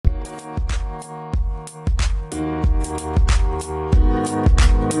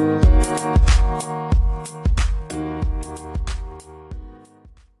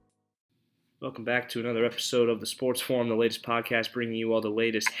back to another episode of the Sports Forum, the latest podcast bringing you all the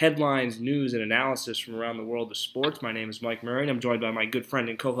latest headlines, news, and analysis from around the world of sports. My name is Mike Murray, and I'm joined by my good friend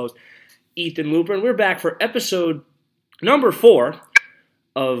and co-host, Ethan Looper. And we're back for episode number 4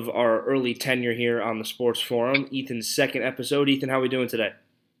 of our early tenure here on the Sports Forum. Ethan's second episode. Ethan, how are we doing today?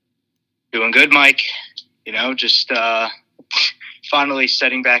 Doing good, Mike. Just finally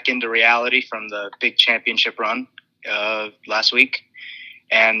setting back into reality from the big championship run last week.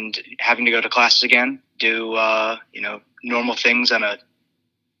 And having to go to classes again, do, normal things on a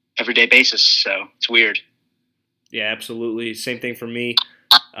everyday basis. So it's weird. Yeah, absolutely. Same thing for me.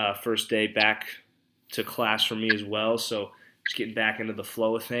 First day back to class for me as well. So just getting back into the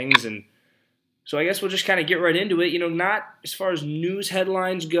flow of things. And so I guess we'll just kind of get right into it. Not as far as news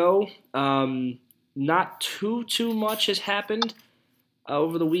headlines go, not too much has happened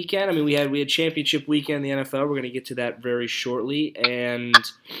over the weekend. I mean, we had championship weekend in the NFL. We're going to get to that very shortly, and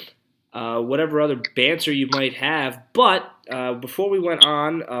whatever other banter you might have. But before we went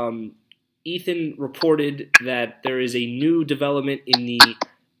on, Ethan reported that there is a new development in the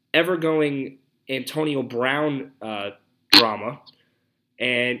ever-going Antonio Brown drama.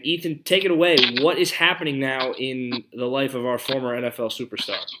 And Ethan, take it away. What is happening now in the life of our former NFL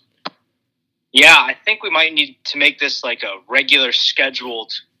superstar? Yeah, I think we might need to make this like a regular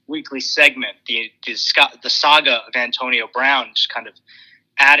scheduled weekly segment. The saga of Antonio Brown, just kind of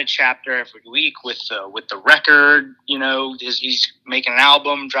add a chapter every week with the record. He's making an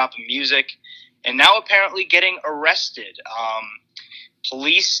album, dropping music, and now apparently getting arrested.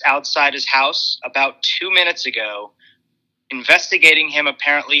 Police outside his house about 2 minutes ago, investigating him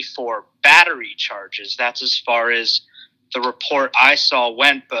apparently for battery charges. That's as far as the report I saw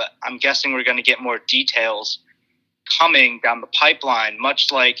went, but I'm guessing we're going to get more details coming down the pipeline,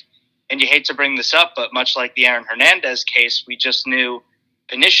 much like, and you hate to bring this up, but much like the Aaron Hernandez case, we just knew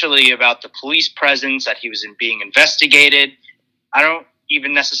initially about the police presence, that he was being investigated. I don't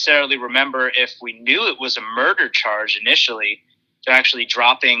even necessarily remember if we knew it was a murder charge initially. They're actually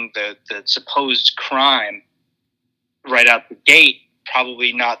dropping the supposed crime right out the gate,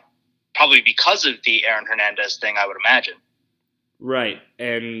 probably because of the Aaron Hernandez thing, I would imagine. Right,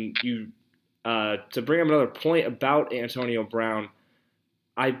 and you to bring up another point about Antonio Brown,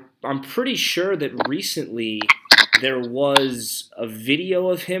 I'm pretty sure that recently there was a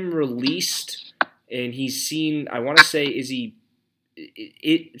video of him released, and he's seen. I want to say, is he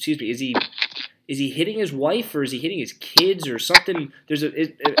hitting his wife, or is he hitting his kids, or something?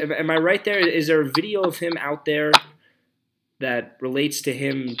 Am I right there? Is there a video of him out there that relates to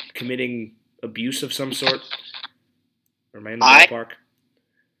him committing abuse of some sort? Or am I in the ballpark?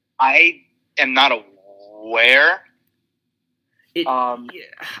 I am not aware.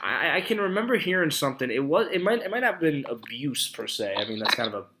 I can remember hearing something. It might not have been abuse per se. I mean, that's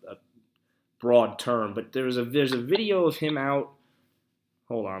kind of a broad term, but there's a video of him out.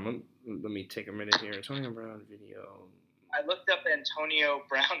 Hold on, let me take a minute here. Antonio Brown video. I looked up Antonio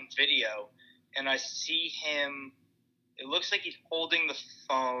Brown video, and I see him. It looks like he's holding the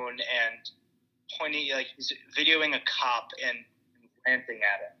phone and pointing, like he's videoing a cop and ranting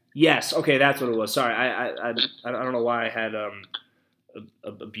at him. Yes, okay, that's what it was. Sorry, I don't know why I had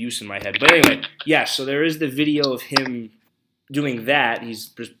abuse in my head. But anyway, yes, so there is the video of him doing that. He's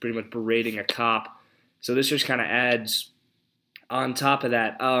pretty much berating a cop. So this just kind of adds on top of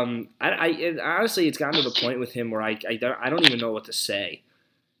that. Honestly, it's gotten to the point with him where I don't even know what to say.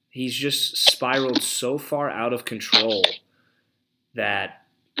 He's just spiraled so far out of control that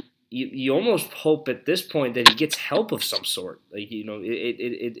you almost hope at this point that he gets help of some sort. Like,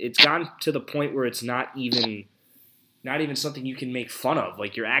 it's gone to the point where it's not even something you can make fun of.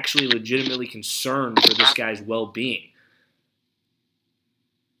 Like, you're actually legitimately concerned for this guy's well-being.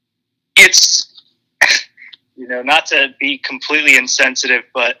 It's, not to be completely insensitive,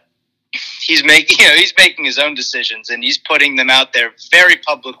 but he's making his own decisions, and he's putting them out there very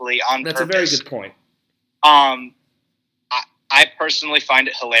publicly on purpose. That's a very good point. I personally find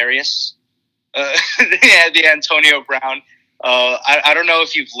it hilarious. The Antonio Brown. I don't know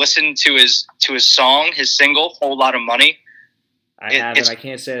if you've listened to his song, his single, "Whole Lot of Money." I haven't. I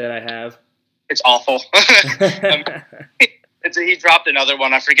can't say that I have. It's awful. He dropped another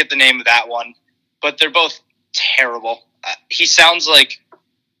one. I forget the name of that one, but they're both terrible. He sounds like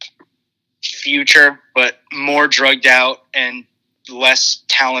Future, but more drugged out and less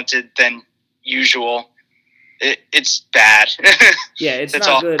talented than usual. It's bad. Yeah, it's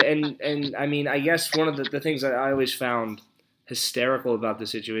not good. And I mean, I guess one of the things that I always found hysterical about the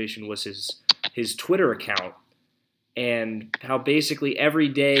situation was his Twitter account, and how basically every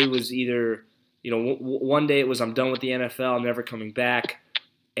day was either, one day it was, I'm done with the NFL, I'm never coming back.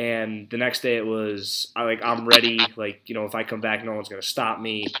 And the next day it was I'm ready. Like, if I come back, no one's gonna stop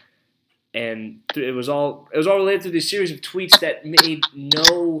me. And it was all related to this series of tweets that made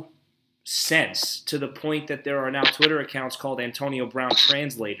no sense, to the point that there are now Twitter accounts called Antonio Brown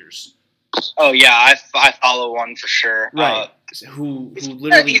translators. Oh yeah, I follow one for sure. Right. Who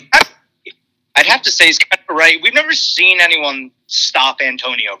literally. I'd have to say he's kind of right. We've never seen anyone stop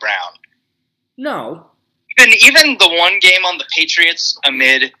Antonio Brown. No. Even the one game on the Patriots,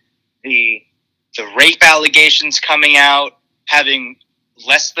 amid the rape allegations coming out, having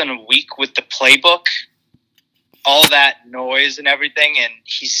less than a week with the playbook, all that noise and everything, and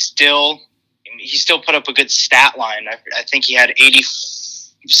he still put up a good stat line. I think he had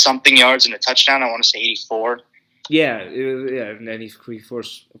 80-something yards and a touchdown. I want to say 84. Yeah, and then he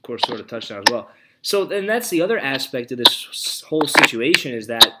forced, of course, scored a touchdown as well. So, and that's the other aspect of this whole situation, is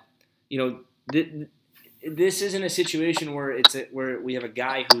that, this isn't a situation where where we have a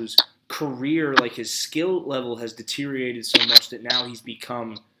guy whose career, like his skill level, has deteriorated so much that now he's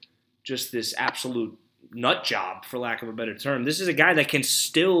become just this absolute nut job, for lack of a better term. This is a guy that can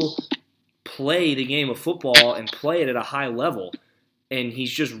still play the game of football and play it at a high level, and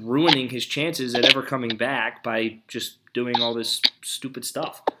he's just ruining his chances at ever coming back by just doing all this stupid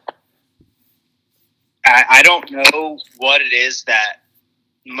stuff. I don't know what it is that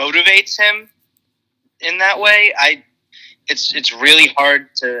motivates him in that way. It's really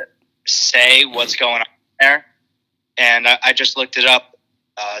hard to say what's going on there, and I just looked it up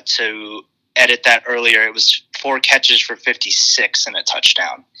to edit that earlier. It was 4 catches for 56 and a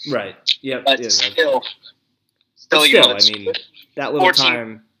touchdown. Right. Yeah. But yeah, still, I mean, that little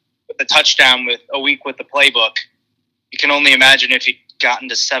time with the touchdown with a week with the playbook, you can only imagine if he'd gotten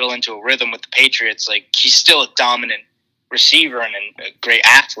to settle into a rhythm with the Patriots. Like, he's still a dominant receiver and a great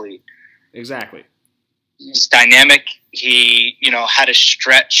athlete. Exactly. He's dynamic. He, had a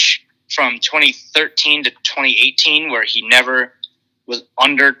stretch from 2013 to 2018 where he never was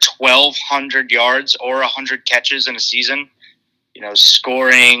under 1,200 yards or 100 catches in a season.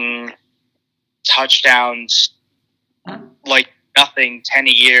 Scoring touchdowns like nothing, 10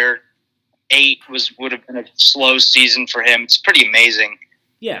 a year. 8 would have been a slow season for him. It's pretty amazing.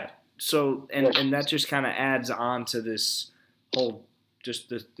 Yeah. So, and that just kind of adds on to this whole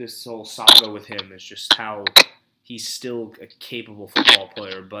this whole saga with him, is just how he's still a capable football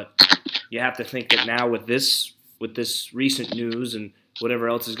player. But you have to think that now with this recent news and whatever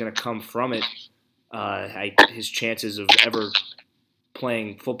else is going to come from it, his chances of ever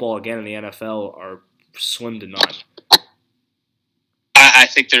playing football again in the NFL are slim to none. I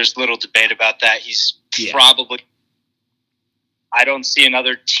think there's little debate about that. He's probably. I don't see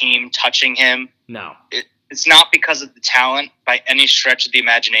another team touching him. No. It's not because of the talent by any stretch of the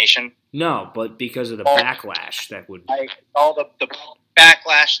imagination. No, but because of the backlash that would. All the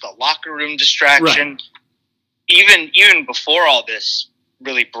backlash, the locker room distraction. Right. Even before all this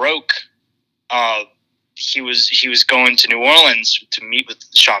really broke, he was going to New Orleans to meet with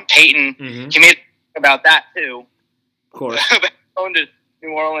Sean Payton. Mm-hmm. He made about that too. Of course. Going to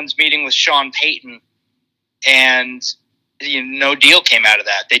New Orleans, meeting with Sean Payton, and no deal came out of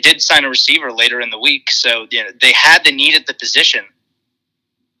that. They did sign a receiver later in the week, so they had the need at the position.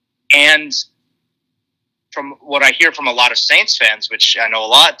 And from what I hear from a lot of Saints fans, which I know a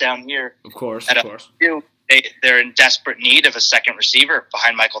lot down here, of course, they're in desperate need of a second receiver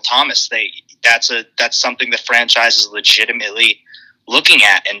behind Michael Thomas. That's something the franchise is legitimately looking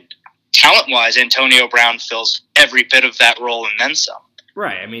at, and talent-wise, Antonio Brown fills every bit of that role and then some.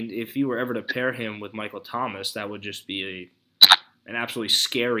 Right. I mean, if you were ever to pair him with Michael Thomas, that would just be an absolutely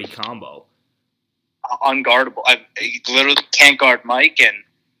scary combo. Unguardable. I literally can't guard Mike, and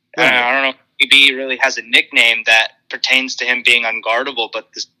right. I don't know. Maybe he really has a nickname that pertains to him being unguardable,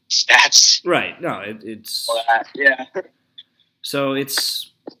 but the stats. Right. No, it's. Yeah. So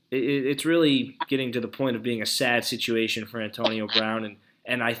it's really getting to the point of being a sad situation for Antonio Brown,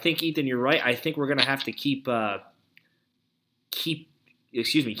 and I think, Ethan, you're right. I think we're going to have to keep the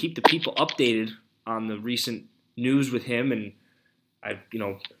people updated on the recent news with him, and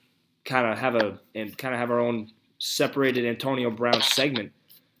kind of have our own separated Antonio Brown segment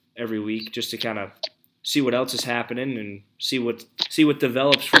every week, just to kind of see what else is happening and see what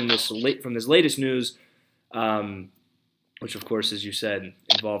develops from this latest news, which of course, as you said,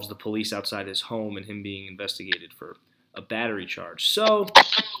 involves the police outside his home and him being investigated for a battery charge. So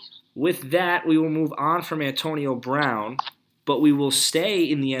with that, we will move on from Antonio Brown, but we will stay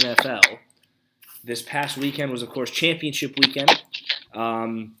in the NFL. This past weekend was, of course, championship weekend.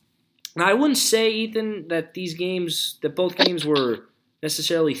 Now, I wouldn't say, Ethan, that both games were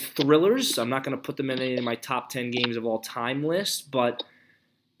necessarily thrillers. I'm not going to put them in any of my top 10 games of all time list, but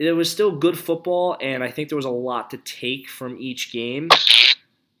it was still good football, and I think there was a lot to take from each game.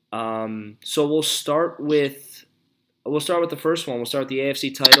 So we'll start with the first one. We'll start with the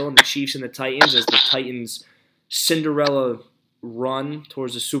AFC title and the Chiefs and the Titans, as the Titans' Cinderella run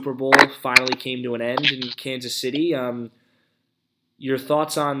towards the Super Bowl finally came to an end in Kansas City. Your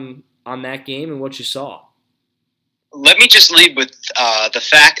thoughts on that game and what you saw? Let me just lead with the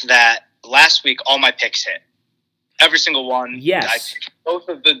fact that last week all my picks hit. Every single one. Yes. I picked both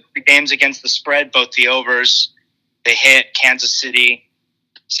of the games against the spread, both the overs. They hit Kansas City,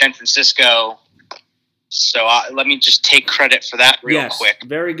 San Francisco. So let me just take credit for that real quick.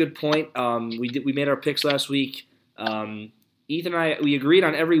 Very good point. We made our picks last week. Ethan and I, we agreed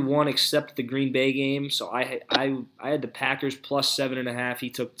on every one except the Green Bay game. So I had the Packers plus 7.5. He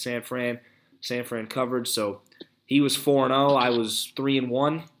took San Fran. San Fran covered. So he was 4-0. I was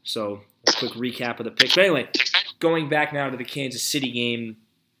 3-1. So a quick recap of the picks. But anyway, going back now to the Kansas City game,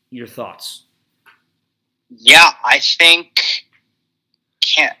 your thoughts? Yeah, I think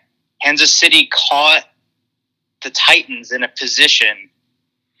Kansas City caught the Titans in a position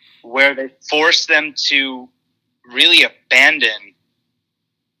where they forced them to really abandon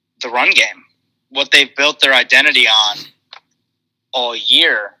the run game, what they've built their identity on all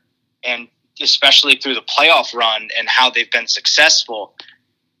year, and especially through the playoff run and how they've been successful.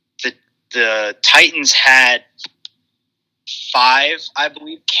 The Titans had 5, I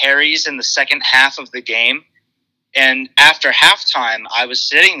believe, carries in the second half of the game. And after halftime, I was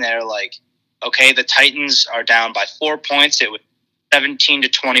sitting there like, okay, the Titans are down by 4 points. It was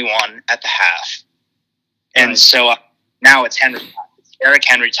 17-21 at the half. And so now it's Henry time. It's Derrick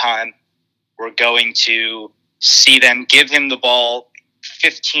Henry time. We're going to see them give him the ball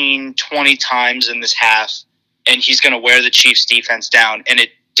 15, 20 times in this half, and he's going to wear the Chiefs defense down. And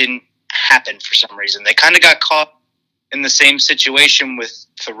it didn't happen for some reason. They kind of got caught in the same situation with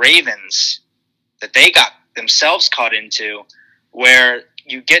the Ravens that they got themselves caught into, where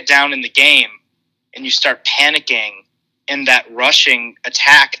you get down in the game and you start panicking in that rushing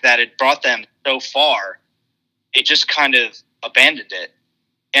attack that had brought them so far. It just kind of abandoned it.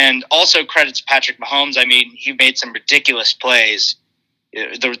 And also credit to Patrick Mahomes. I mean, he made some ridiculous plays.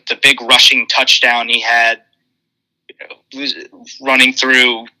 The big rushing touchdown he had, running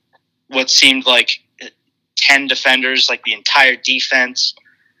through what seemed like 10 defenders, like the entire defense.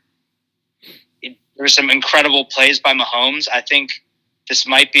 There were some incredible plays by Mahomes. I think this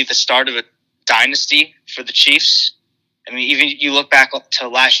might be the start of a dynasty for the Chiefs. I mean, even you look back to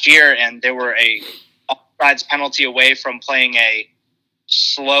last year, and they were a offsides penalty away from playing a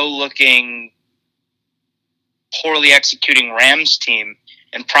slow-looking, poorly executing Rams team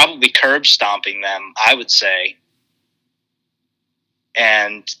and probably curb stomping them, I would say.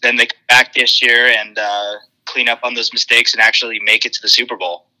 And then they come back this year and clean up on those mistakes and actually make it to the Super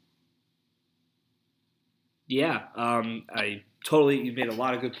Bowl. Yeah, you made a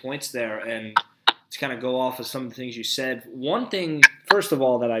lot of good points there, and to kind of go off of some of the things you said, one thing, first of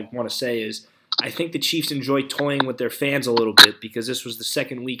all, that I want to say is I think the Chiefs enjoy toying with their fans a little bit, because this was the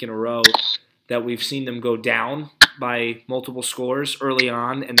second week in a row that we've seen them go down by multiple scores early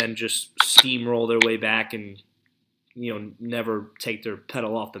on and then just steamroll their way back and, never take their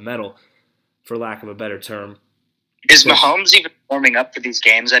pedal off the metal, for lack of a better term. Is Mahomes even warming up for these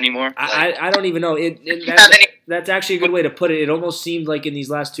games anymore? I don't even know. That's actually a good way to put it. It almost seemed like in these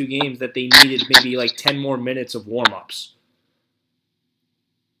last two games that they needed maybe like 10 more minutes of warm-ups.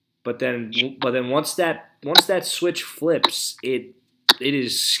 But then once that switch flips, it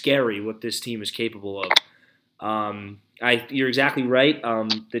is scary what this team is capable of. You're exactly right.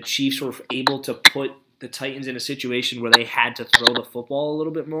 The Chiefs were able to put the Titans in a situation where they had to throw the football a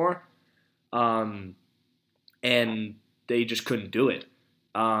little bit more, and they just couldn't do it.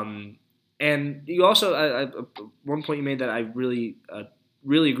 And you also one point you made that I really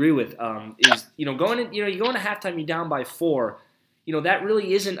agree with is you go into halftime, you're down by 4. That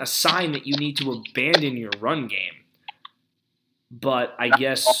really isn't a sign that you need to abandon your run game. But I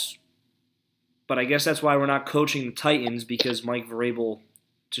guess that's why we're not coaching the Titans, because Mike Vrabel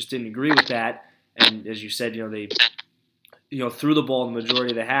just didn't agree with that. And as you said, they threw the ball the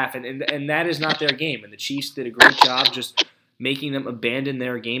majority of the half, and that is not their game. And the Chiefs did a great job just making them abandon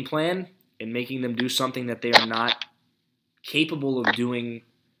their game plan and making them do something that they are not capable of doing,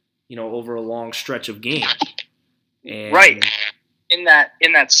 over a long stretch of game. And right. In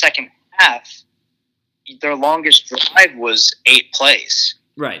that second half, their longest drive was 8 plays.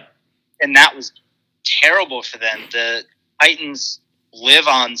 Right. And that was terrible for them. The Titans live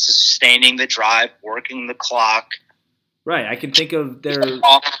on sustaining the drive, working the clock. Right. I can think of their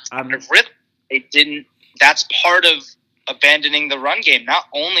They didn't. That's part of abandoning the run game. Not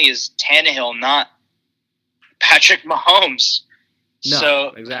only is Tannehill not Patrick Mahomes,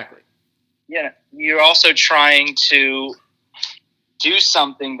 No, exactly. Yeah, you're also trying to do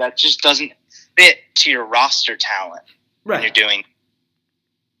something that just doesn't fit to your roster talent. Right. When you're doing.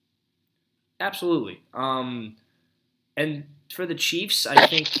 Absolutely. And for the Chiefs, I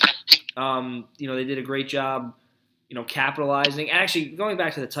think they did a great job, capitalizing. And actually, going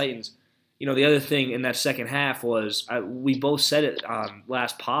back to the Titans, the other thing in that second half was we both said it on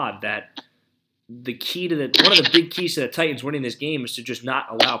last pod that one of the big keys to the Titans winning this game is to just not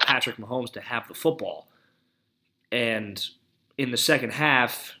allow Patrick Mahomes to have the football. And in the second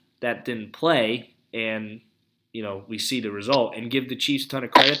half, that didn't play, and we see the result. And give the Chiefs a ton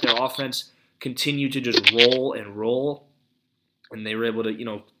of credit. Their offense continued to just roll, and they were able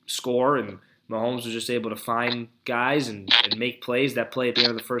to score. And Mahomes was just able to find guys and make plays. That play at the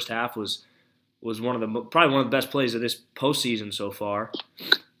end of the first half was probably one of the best plays of this postseason so far.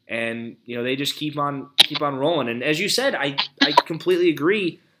 And they just keep on rolling. And as you said, I completely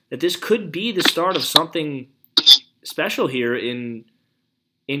agree that this could be the start of something special here in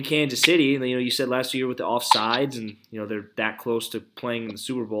Kansas City. And you said last year with the offsides, and they're that close to playing in the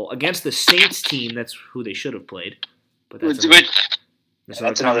Super Bowl against the Saints team. That's who they should have played. But that's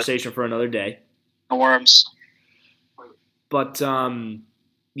another conversation for another day. The worms. But I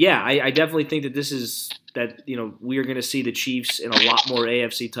definitely think that this is that we are going to see the Chiefs in a lot more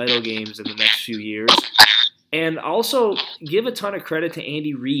AFC title games in the next few years. And also give a ton of credit to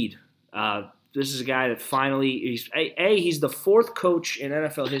Andy Reid. This is a guy that finally he's the fourth coach in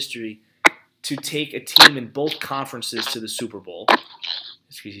NFL history to take a team in both conferences to the Super Bowl.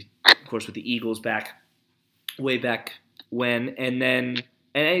 Of course, with the Eagles way back when,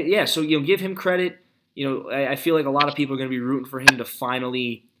 so give him credit. I feel like a lot of people are going to be rooting for him to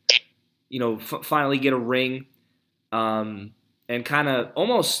finally get a ring, and kind of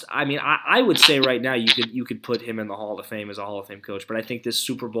almost. I mean, I would say right now you could put him in the Hall of Fame as a Hall of Fame coach, but I think this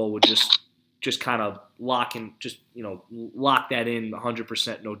Super Bowl would just kind of lock that in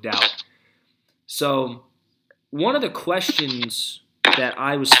 100%, no doubt. So one of the questions that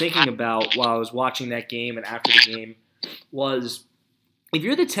I was thinking about while I was watching that game and after the game was, if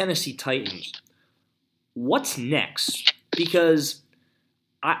you're the Tennessee Titans, what's next? Because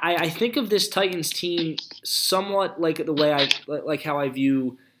I think of this Titans team somewhat like the way how I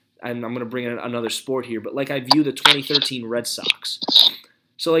view, and I'm going to bring in another sport here, but like I view the 2013 Red Sox.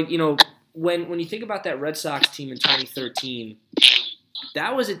 So when you think about that Red Sox team in 2013,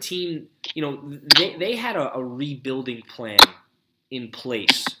 that was a team, they had a rebuilding plan in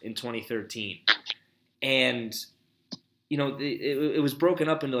place in 2013. And it was broken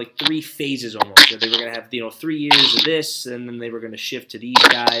up into like three phases almost. They were going to have 3 years of this, and then they were going to shift to these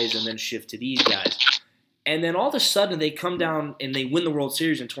guys, and then shift to these guys. And then all of a sudden they come down and they win the World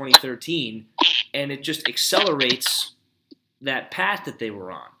Series in 2013, and it just accelerates that path that they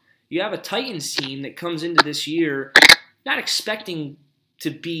were on. You have a Titans team that comes into this year not expecting to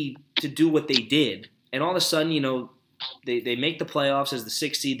do what they did, and all of a sudden, they make the playoffs as the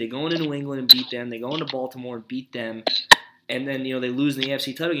 6th seed. They go into New England and beat them. They go into Baltimore and beat them. And then, they lose in the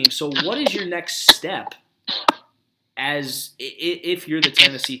AFC title game. So what is your next step if you're the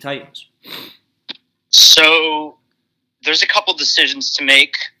Tennessee Titans? So there's a couple decisions to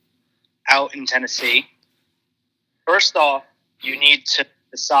make out in Tennessee. First off, you need to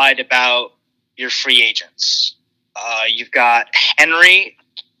decide about your free agents. You've got Henry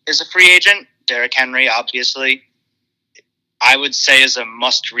is a free agent. Derrick Henry, obviously. I would say is a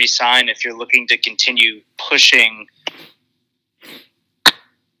must re-sign if you're looking to continue pushing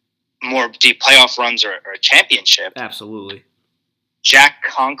more deep playoff runs or a championship. Absolutely. Jack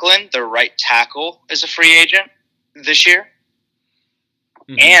Conklin, the right tackle, is a free agent this year.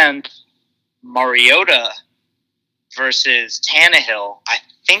 Mm-hmm. And Mariota versus Tannehill, I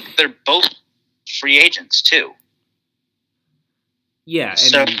think they're both free agents too. Yeah,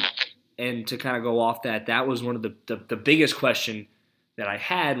 and to kind of go off that was one of the biggest question that I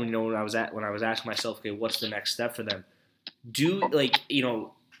had when I was asking myself, okay, what's the next step for them? If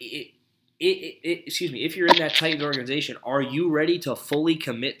you're in that Titans organization, are you ready to fully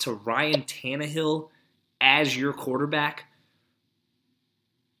commit to Ryan Tannehill as your quarterback?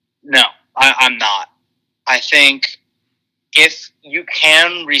 No, I'm not. I think if you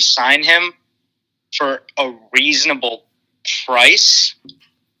can re-sign him for a reasonable price,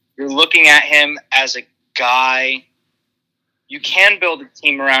 you're looking at him as a guy. You can build a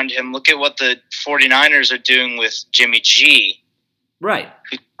team around him. Look at what the 49ers are doing with Jimmy G. Right.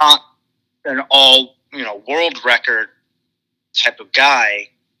 Who's not an all, world record type of guy,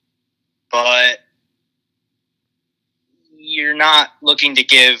 but you're not looking to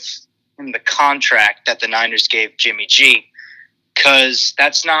give him the contract that the Niners gave Jimmy G, because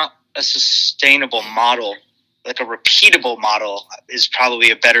that's not a sustainable model. Like a repeatable model is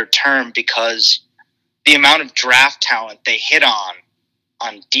probably a better term, because the amount of draft talent they hit on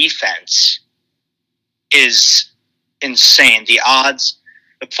defense is insane. The odds,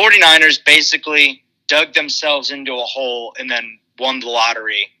 the 49ers basically dug themselves into a hole and then won the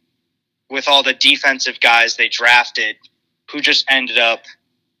lottery with all the defensive guys they drafted who just ended up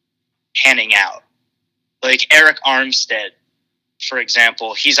panning out. Like Eric Armstead, for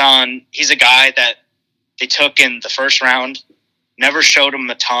example, he's a guy that they took in the first round, never showed him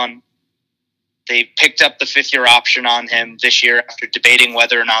a ton. They picked up the fifth-year option on him this year after debating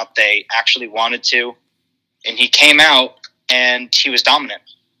whether or not they actually wanted to. And he came out, and he was dominant.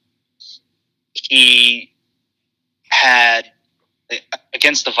 He had,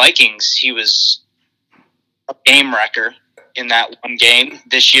 against the Vikings, he was a game wrecker in that one game.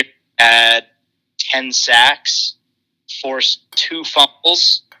 This year, he had 10 sacks, forced 2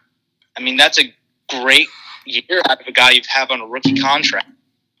 fumbles. I mean, that's a great year out of a guy you have on a rookie contract.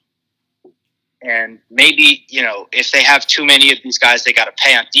 And maybe, if they have too many of these guys they got to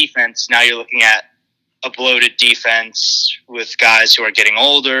pay on defense, now you're looking at a bloated defense with guys who are getting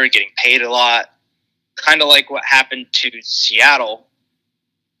older, getting paid a lot. Kind of like what happened to Seattle.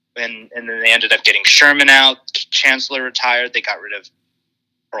 And then they ended up getting Sherman out. Chancellor retired. They got rid of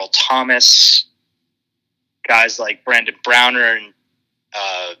Earl Thomas. Guys like Brandon Browner and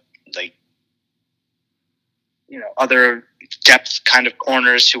other depth kind of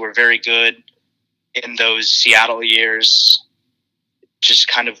corners who were very good in those Seattle years just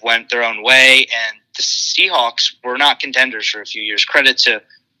kind of went their own way, and the Seahawks were not contenders for a few years. Credit to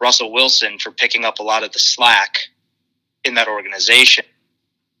Russell Wilson for picking up a lot of the slack in that organization.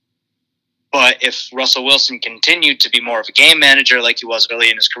 But if Russell Wilson continued to be more of a game manager like he was early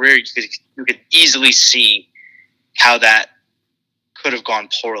in his career, you could easily see how that could have gone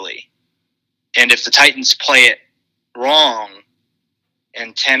poorly. And if the Titans play it wrong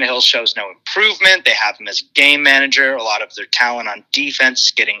and Tannehill shows no improvement, they have him as a game manager, a lot of their talent on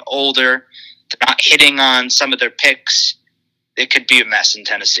defense getting older, they're not hitting on some of their picks, it could be a mess in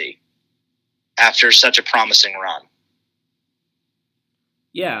Tennessee after such a promising run.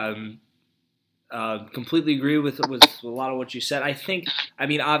 Yeah, completely agree with a lot of what you said.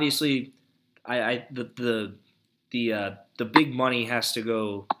 Obviously, the big money has to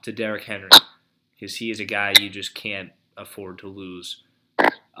go to Derrick Henry, because he is a guy you just can't afford to lose.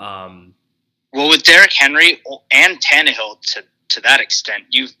 Well, with Derrick Henry and Tannehill to that extent,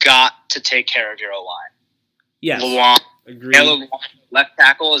 you've got to take care of your O-line. Yes, Luan, agreed. Left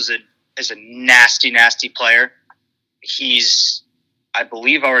tackle is a nasty, nasty player. He's, I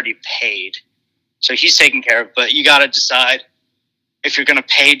believe, already paid, so he's taken care of. But you got to decide if you're going to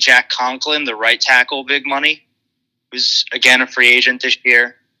pay Jack Conklin, the right tackle, big money, who's again a free agent this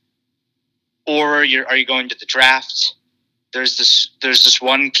year, or are you going to the draft? There's this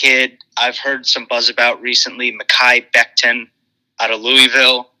one kid I've heard some buzz about recently, Mekhi Becton out of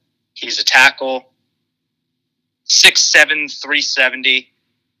Louisville. He's a tackle, 6'7", 370,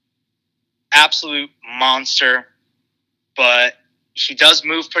 absolute monster. But he does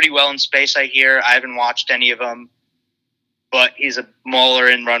move pretty well in space, I hear. I haven't watched any of them, but he's a mauler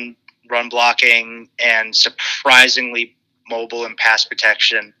in run blocking and surprisingly mobile in pass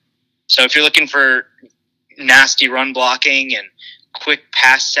protection. So if you're looking for nasty run blocking and quick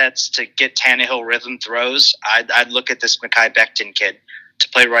pass sets to get Tannehill rhythm throws, I'd look at this Mekhi Becton kid to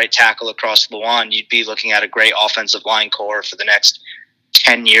play right tackle across Luan. You'd be looking at a great offensive line core for the next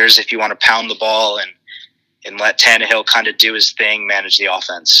 10 years if you want to pound the ball and let Tannehill kind of do his thing, manage the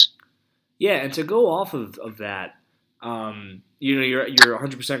offense. Yeah, and to go off of that, you're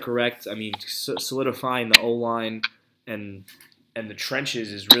 100% correct. I mean, solidifying the O-line and the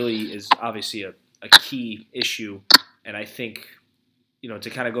trenches is obviously a key issue. And I think, to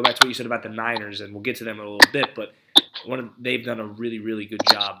kind of go back to what you said about the Niners, and we'll get to them in a little bit, but they've done a really, really good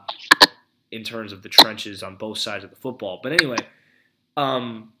job in terms of the trenches on both sides of the football. But anyway,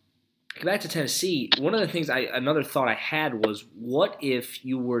 back to Tennessee, another thought I had was, what if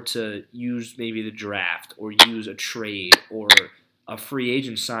you were to use maybe the draft or use a trade or a free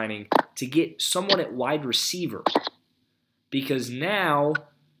agent signing to get someone at wide receiver? Because now,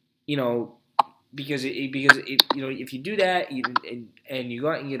 if you do that and you go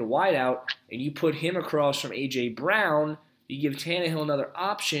out and get a wideout and you put him across from A.J. Brown, you give Tannehill another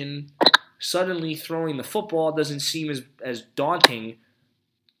option, suddenly throwing the football doesn't seem as daunting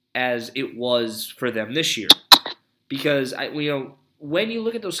as it was for them this year. Because when you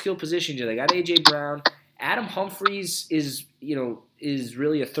look at those skill positions, they got A.J. Brown Adam Humphries is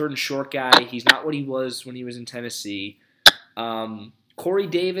really a third and short guy. He's not what he was when he was in Tennessee. Corey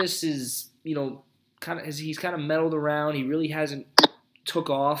Davis is, he's kind of meddled around. He really hasn't took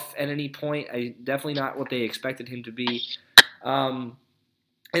off at any point. Definitely not what they expected him to be. And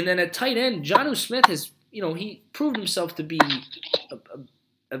then at tight end, Jonnu Smith has, he proved himself to be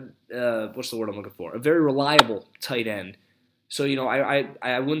what's the word I'm looking for? A very reliable tight end. So,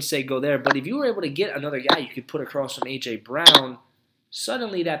 I wouldn't say go there. But if you were able to get another guy you could put across from A.J. Brown,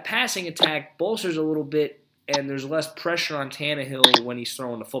 suddenly that passing attack bolsters a little bit, and there's less pressure on Tannehill when he's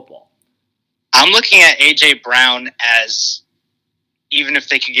throwing the football. I'm looking at A.J. Brown as, even if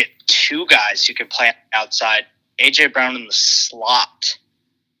they could get two guys who can play outside, A.J. Brown in the slot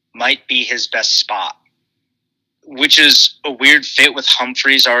might be his best spot, which is a weird fit with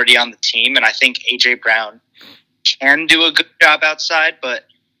Humphries already on the team, and I think A.J. Brown can do a good job outside, but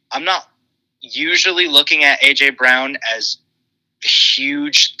I'm not usually looking at A.J. Brown as a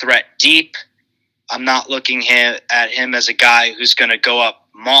huge threat deep. I'm not looking at him as a guy who's going to go up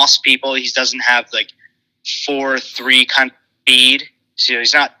moss people. He doesn't have 4-3 kind of speed, so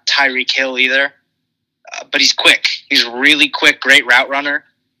he's not Tyreek Hill either, but he's quick. He's really quick, great route runner,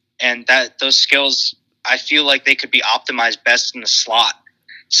 and those skills, I feel like they could be optimized best in the slot.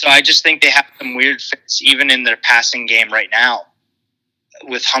 So I just think they have some weird fits even in their passing game right now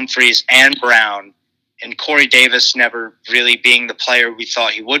with Humphries and Brown, and Corey Davis never really being the player we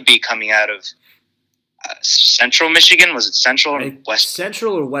thought he would be coming out of Central Michigan. Was it Central or West?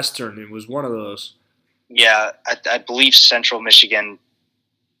 Central or Western? It was one of those. Yeah, I believe Central Michigan.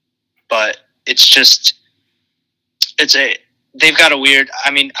 But it's just they've got a weird.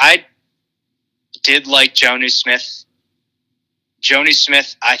 I mean, I did like Jonnu Smith. Jonnu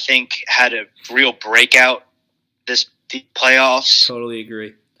Smith, I think, had a real breakout the playoffs. Totally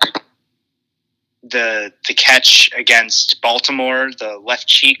agree. The catch against Baltimore, the left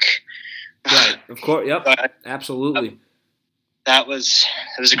cheek. Right, of course, yep, absolutely. It was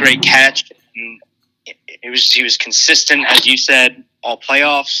a great catch. And he was consistent, as you said, all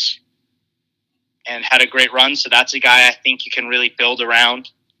playoffs, and had a great run. So that's a guy I think you can really build around.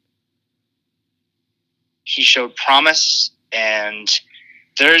 He showed promise. And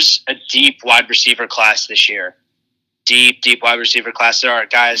there's a deep wide receiver class this year. Deep wide receiver class. There are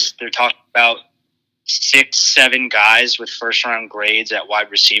guys, they're talking about 6-7 guys with first-round grades at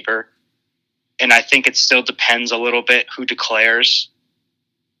wide receiver. And I think it still depends a little bit who declares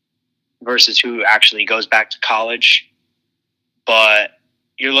versus who actually goes back to college. But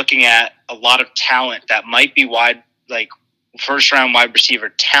you're looking at a lot of talent that might be first-round wide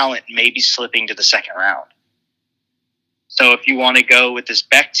receiver talent maybe slipping to the second round. So if you want to go with this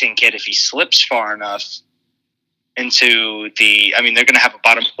Becton kid, if he slips far enough into they're going to have a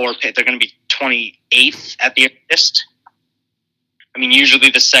bottom 4 pick. They're going to be 28th at the earliest. I mean, usually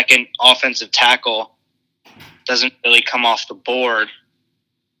the second offensive tackle doesn't really come off the board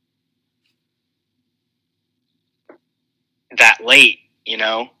that late,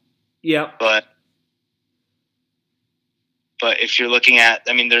 Yeah. But if you're looking at,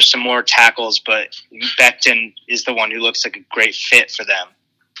 there's some more tackles, but Becton is the one who looks like a great fit for them.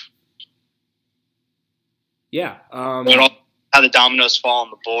 Yeah. How the dominoes fall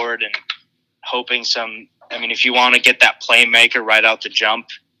on the board and hoping if you want to get that playmaker right out the jump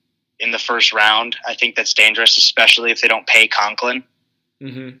in the first round, I think that's dangerous, especially if they don't pay Conklin.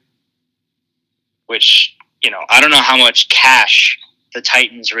 Mm-hmm. Which, I don't know how much cash the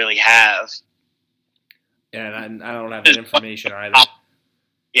Titans really have. Yeah, and I don't have that information either.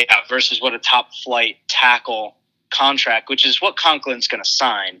 Yeah, versus what a top-flight tackle contract, which is what Conklin's going to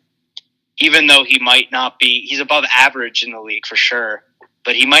sign, even though he might not be – he's above average in the league for sure,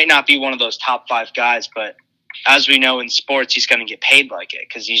 but he might not be one of those top 5 guys. But as we know in sports, he's going to get paid like it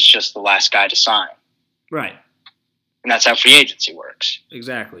because he's just the last guy to sign. Right. And that's how free agency works.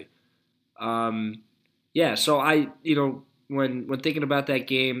 Exactly. Yeah, so I when thinking about that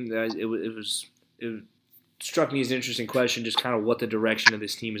game, it struck me as an interesting question, just kind of what the direction of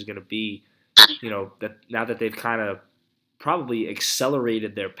this team is going to be. That now that they've kind of probably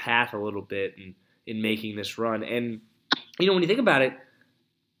accelerated their path a little bit in making this run. And, when you think about it,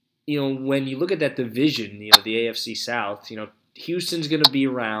 when you look at that division, the AFC South, Houston's going to be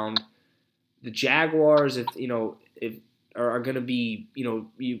around. The Jaguars, if are going to be,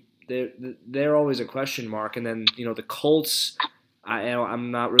 they're always a question mark. And then, the Colts,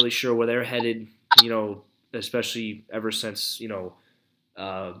 I'm not really sure where they're headed, especially ever since,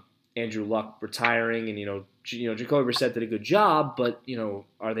 Andrew Luck retiring and, Jacoby Brissett did a good job, but,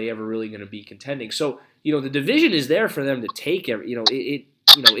 are they ever really going to be contending? So, the division is there for them to take.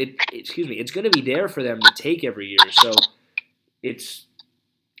 it's going to be there for them to take every year. So it's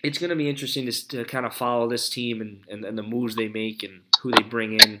going to be interesting to kind of follow this team and the moves they make and who they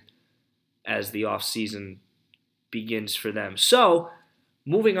bring in as the offseason begins for them. So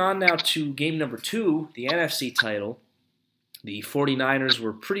moving on now to game number 2, the NFC title. The 49ers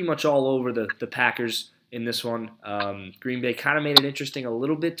were pretty much all over the Packers in this one. Green Bay kind of made it interesting a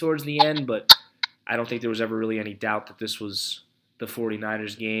little bit towards the end, but I don't think there was ever really any doubt that this was the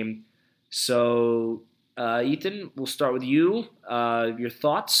 49ers game. So, Ethan, we'll start with you. Your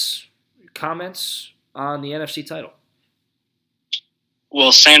thoughts, comments on the NFC title?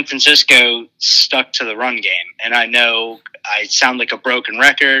 Well, San Francisco stuck to the run game, and I know I sound like a broken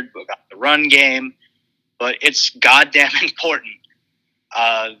record about the run game, but it's goddamn important.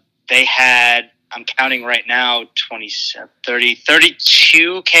 They had, I'm counting right now,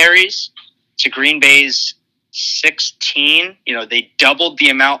 32 carries to Green Bay's 16. They doubled the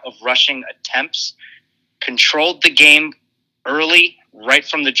amount of rushing attempts, controlled the game early, right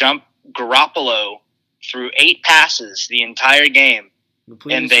from the jump. Garoppolo threw 8 passes the entire game,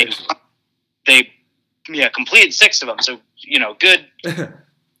 and they completed 6 of them. So, good the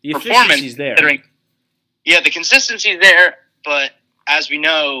performance there. The consistency is there, but as we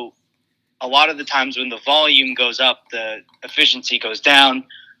know, a lot of the times when the volume goes up, the efficiency goes down,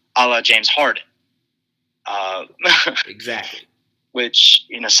 a la James Harden. Exactly. Which,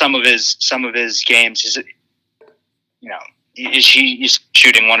 some of his games is, he's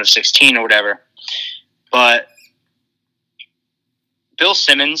shooting 1 of 16 or whatever. But Bill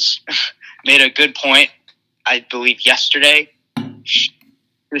Simmons made a good point, I believe yesterday. He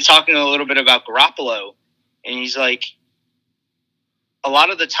was talking a little bit about Garoppolo, and he's like, a lot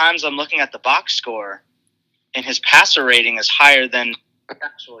of the times I'm looking at the box score, and his passer rating is higher than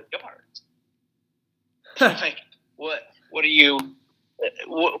actual yards. Like, what are you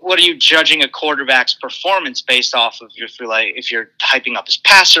judging a quarterback's performance based off of? If you're hyping up his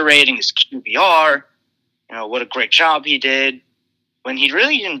passer rating, his QBR, what a great job he did, when he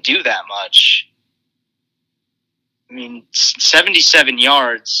really didn't do that much. I mean, 77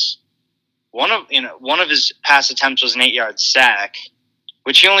 yards. One of his pass attempts was an 8-yard sack,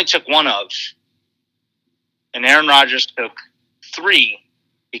 which he only took 1 of. And Aaron Rodgers took 3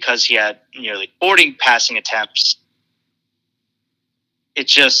 because he had nearly 40 passing attempts. It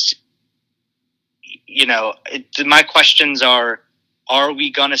just, my questions are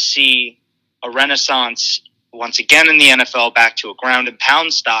we going to see a renaissance once again in the NFL back to a ground and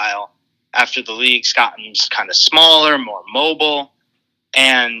pound style after the league's gotten kind of smaller, more mobile?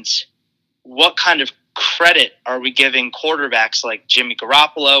 And what kind of credit are we giving quarterbacks like Jimmy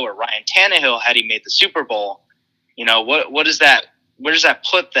Garoppolo or Ryan Tannehill had he made the Super Bowl? What does that, where does that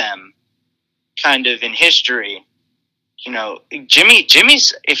put them kind of in history?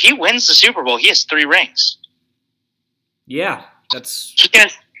 Jimmy's, if he wins the Super Bowl, he has 3 rings. Yeah, he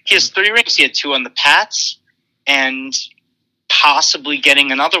has 3 rings. He had 2 on the Pats and possibly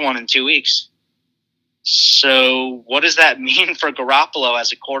getting another one in 2 weeks. So what does that mean for Garoppolo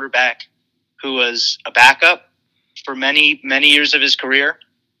as a quarterback who was a backup for many, many years of his career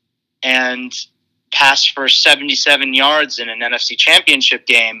and passed for 77 yards in an NFC Championship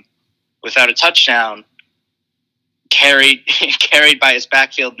game without a touchdown, carried by his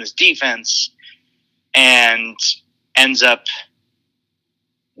backfield and his defense, and ends up,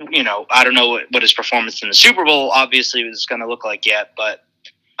 I don't know what his performance in the Super Bowl obviously was going to look like yet, but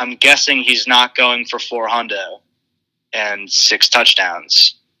I'm guessing he's not going for 400 and 6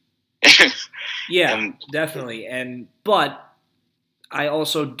 touchdowns. Yeah, definitely. But I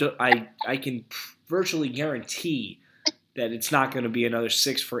also I can virtually guarantee that it's not going to be another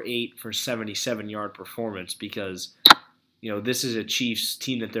 6 for 8 for 77-yard performance, because this is a Chiefs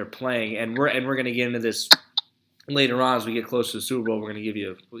team that they're playing, and we're going to get into this later on as we get close to the Super Bowl. We're going to give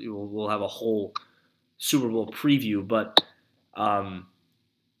you we'll have a whole Super Bowl preview, but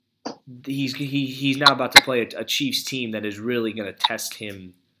he's now about to play a Chiefs team that is really going to test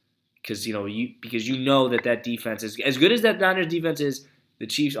him, because that defense is as good as that Niners defense is. The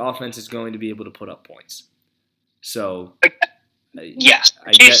Chiefs offense is going to be able to put up points. So yes,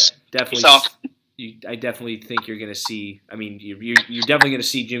 I definitely think you're going to see. I mean, you're definitely going to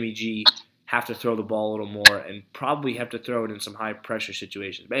see Jimmy G have to throw the ball a little more and probably have to throw it in some high pressure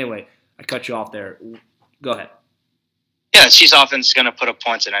situations. But anyway, I cut you off there. Go ahead. Yeah, Chiefs offense is going to put up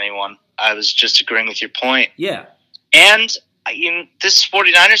points in anyone. I was just agreeing with your point. Yeah, and this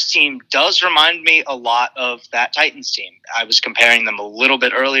 49ers team does remind me a lot of that Titans team. I was comparing them a little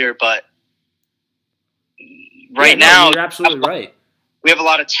bit earlier, but now, you're absolutely right. We have a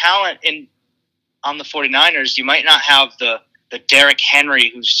lot of talent on the 49ers. You might not have the the Derrick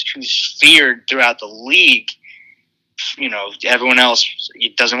Henry who's feared throughout the league. Everyone else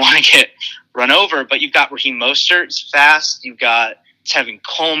doesn't want to get run over, but you've got Raheem Mostert, who's fast. You've got Tevin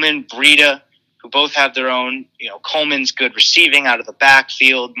Coleman, Breida, who both have their own. Coleman's good receiving out of the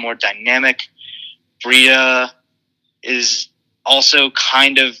backfield, more dynamic. Breida is also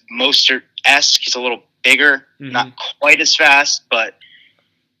kind of Mostert-esque. He's a little bigger, not quite as fast, but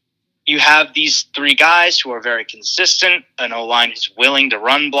you have these three guys who are very consistent. An O-line who's willing to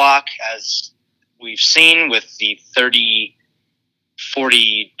run block, as we've seen with the 30,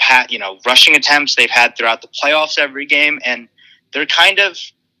 40 rushing attempts they've had throughout the playoffs every game. And they're kind of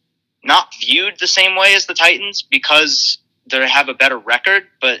not viewed the same way as the Titans because they have a better record,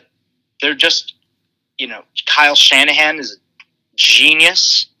 but they're just, Kyle Shanahan is a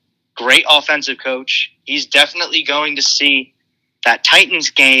genius, great offensive coach. He's definitely going to see that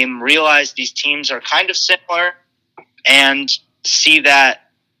Titans game, realize these teams are kind of similar, and see that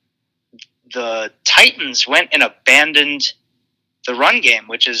the Titans went and abandoned the run game,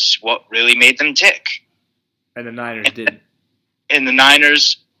 which is what really made them tick. And the Niners didn't. And the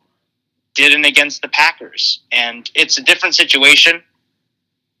Niners didn't against the Packers. And it's a different situation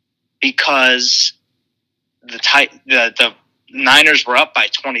because the Niners were up by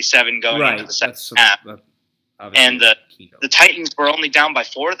 27 going into the second half. And the Titans were only down by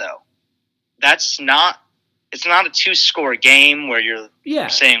 4, though. It's not a 2-score game where you're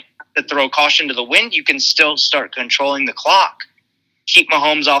saying to throw caution to the wind. You can still start controlling the clock, keep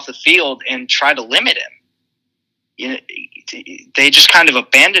Mahomes off the field, and try to limit him. They just kind of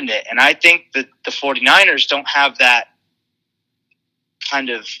abandoned it. And I think that the 49ers don't have that kind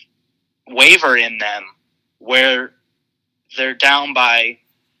of waver in them where they're down by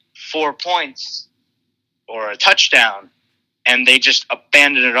 4 points or a touchdown, and they just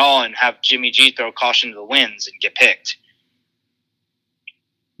abandon it all and have Jimmy G throw caution to the winds and get picked.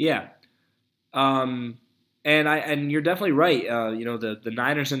 Yeah. And you're definitely right. The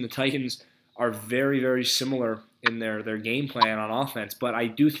Niners and the Titans are very, very similar in their game plan on offense, but I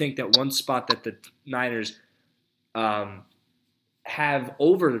do think that one spot that the Niners have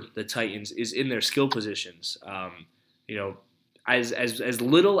over the Titans is in their skill positions. As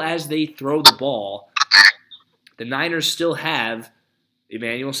little as they throw the ball, the Niners still have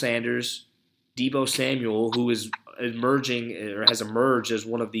Emmanuel Sanders, Deebo Samuel, who is emerging or has emerged as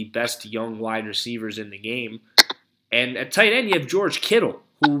one of the best young wide receivers in the game. And at tight end, you have George Kittle,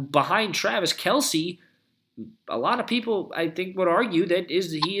 who behind Travis Kelce, a lot of people, I think, would argue that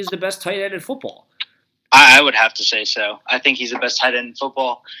he is the best tight end in football. I would have to say so. I think he's the best tight end in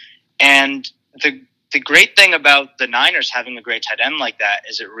football. And the great thing about the Niners having a great tight end like that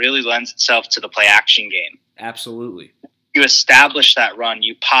is it really lends itself to the play-action game. Absolutely. You establish that run.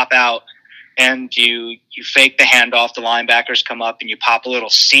 You pop out and you fake the handoff. The linebackers come up and you pop a little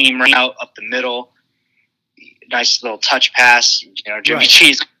seam route up the middle. Nice little touch pass. Jimmy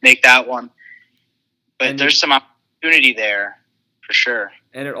G's make that one. But there's some opportunity there for sure.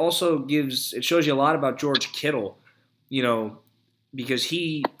 And it also shows you a lot about George Kittle, because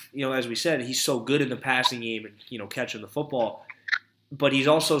he, as we said, he's so good in the passing game and, catching the football. But he's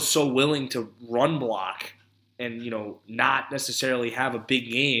also so willing to run block and, not necessarily have a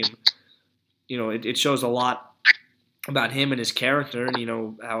big game. It shows a lot about him and his character,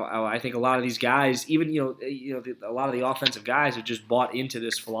 and how I think a lot of these guys, even a lot of the offensive guys, have just bought into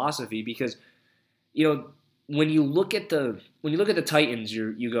this philosophy because when you look at the Titans,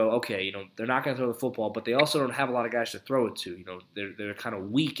 you go, okay, they're not going to throw the football, but they also don't have a lot of guys to throw it to. They're kind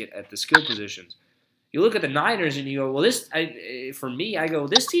of weak at the skill positions. You look at the Niners and you go, well, this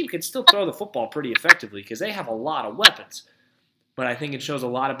team can still throw the football pretty effectively because they have a lot of weapons. But I think it shows a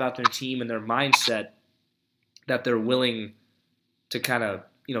lot about their team and their mindset that they're willing to kind of,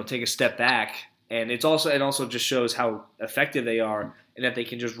 take a step back. And it also just shows how effective they are and that they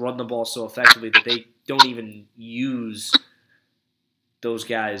can just run the ball so effectively that they don't even use those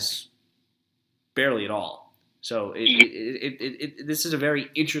guys barely at all. So this is a very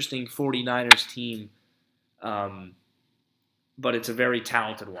interesting 49ers team, but it's a very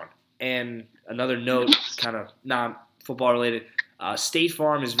talented one. And another note, kind of non-football related, State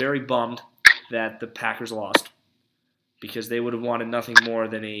Farm is very bummed that the Packers lost because they would have wanted nothing more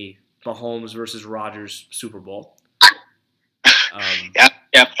than a Mahomes versus Rodgers Super Bowl.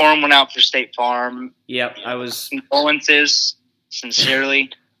 Yeah, pouring one out for State Farm. Yep, I was condolences, sincerely.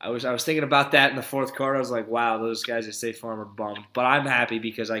 I was thinking about that in the fourth quarter. I was like, wow, those guys at State Farm are bummed. But I'm happy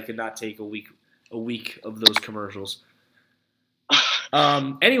because I could not take a week of those commercials.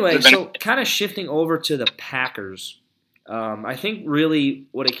 Anyway, so kind of shifting over to the Packers. I think really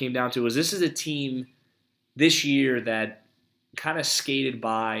what it came down to was this is a team this year that kind of skated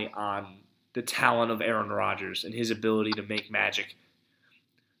by on the talent of Aaron Rodgers and his ability to make magic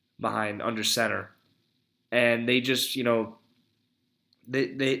behind under center. And they just,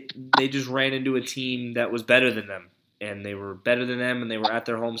 they just ran into a team that was better than them, and they were better than them, and they were at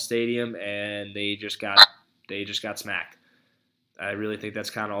their home stadium, and they just got smacked. I really think that's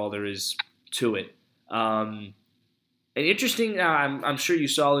kind of all there is to it. And interesting, I'm sure you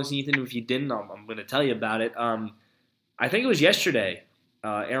saw this, Ethan. If you didn't, I'm going to tell you about it. I think it was yesterday.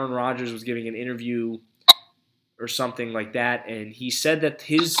 Aaron Rodgers was giving an interview or something like that, and he said that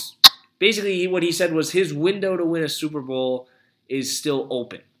what he said was his window to win a Super Bowl is still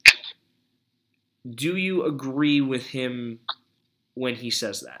open. Do you agree with him when he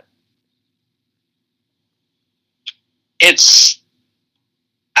says that? It's,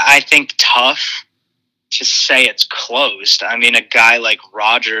 I think, tough to say it's closed. I mean, a guy like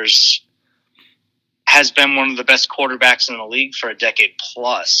Rodgers has been one of the best quarterbacks in the league for a decade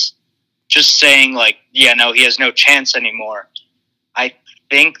plus. Just saying, he has no chance anymore. I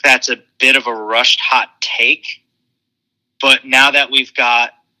think that's a bit of a rushed hot take. But now that we've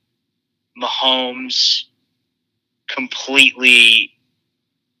got Mahomes completely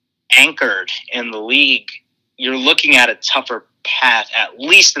anchored in the league, you're looking at a tougher path, at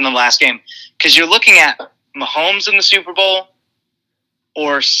least in the last game. Because you're looking at Mahomes in the Super Bowl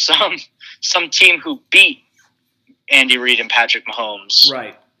or some team who beat Andy Reid and Patrick Mahomes.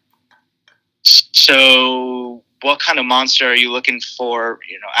 Right. So what kind of monster are you looking for,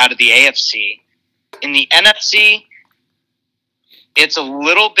 out of the AFC? In the NFC, it's a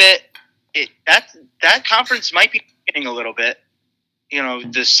little bit that conference might be getting a little bit.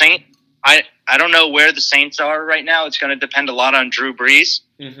 The Saints, I don't know where the Saints are right now. It's going to depend a lot on Drew Brees.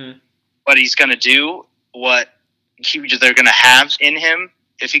 Mm-hmm. What he's going to do, what they're going to have in him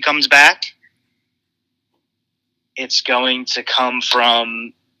if he comes back. It's going to come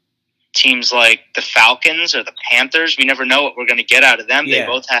from teams like the Falcons or the Panthers. We never know what we're going to get out of them. Yeah. They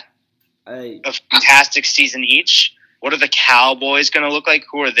both have a fantastic season each. What are the Cowboys going to look like?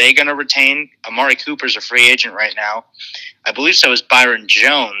 Who are they going to retain? Amari Cooper's a free agent right now. I believe so is Byron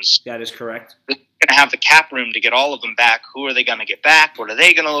Jones. That is correct. They're going to have the cap room to get all of them back. Who are they going to get back? What are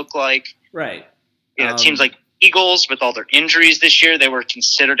they going to look like? Right. Teams like Eagles, with all their injuries this year, they were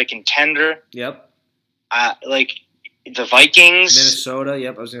considered a contender. Yep. The Vikings. Minnesota,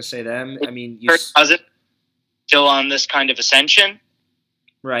 yep, I was going to say them. I mean, Kirk Cousins still on this kind of ascension.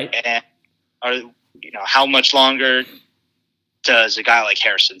 Right. And how much longer does a guy like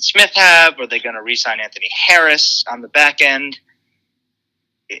Harrison Smith have? Are they going to re-sign Anthony Harris on the back end?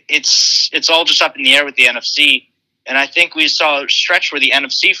 It's all just up in the air with the NFC. And I think we saw a stretch where the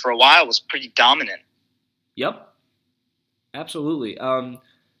NFC for a while was pretty dominant. Yep. Absolutely.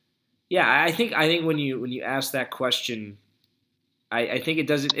 Yeah, I think when you ask that question, I think it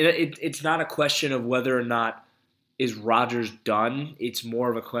doesn't. It's not a question of whether or not is Rodgers done. It's more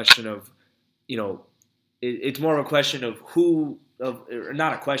of a question of, it's more of a question of or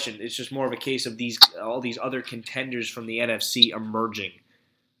not a question. It's just more of a case of all these other contenders from the NFC emerging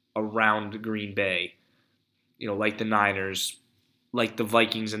around Green Bay. Like the Niners, like the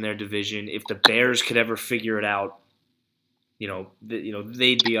Vikings in their division. If the Bears could ever figure it out,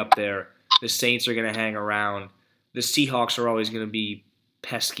 they'd be up there. The Saints are going to hang around. The Seahawks are always going to be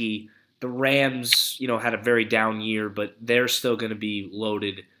pesky. The Rams, had a very down year, but they're still going to be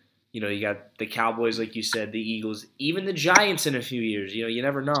loaded. You got the Cowboys, like you said, the Eagles, even the Giants in a few years. You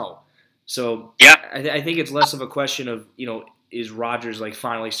never know. So yeah, I think it's less of a question of, is Rodgers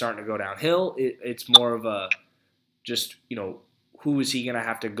finally starting to go downhill? It's more of a just, who is he going to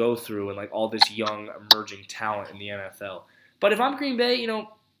have to go through and all this young emerging talent in the NFL. But if I'm Green Bay,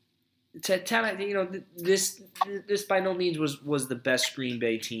 this by no means was the best Green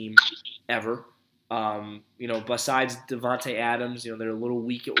Bay team ever. Besides Devontae Adams, they're a little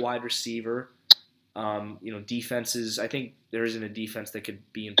weak at wide receiver. Defenses, I think there isn't a defense that could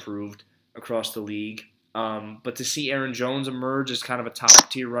be improved across the league. But to see Aaron Jones emerge as kind of a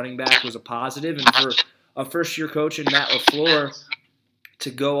top-tier running back was a positive. And for a first-year coach in Matt LaFleur to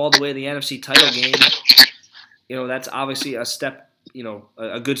go all the way to the NFC title game, that's obviously a step,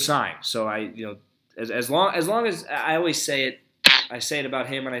 a good sign. So as long as I always say it, I say it about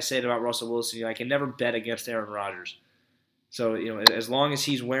him and I say it about Russell Wilson, I can never bet against Aaron Rodgers. So, as long as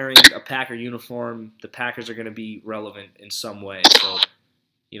he's wearing a Packer uniform, the Packers are going to be relevant in some way. So,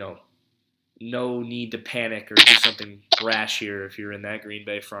 no need to panic or do something brash here if you're in that Green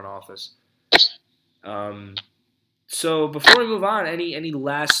Bay front office. So before we move on, any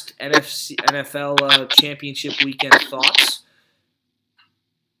last NFL championship weekend thoughts?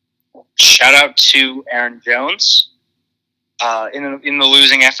 Shout out to Aaron Jones. in the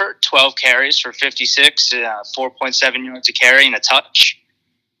losing effort, 12 carries for 56, 4.7 yards a carry and a touch.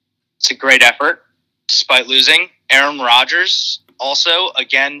 It's a great effort, despite losing. Aaron Rodgers also,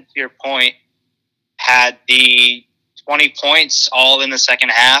 again, to your point, had the 20 points all in the second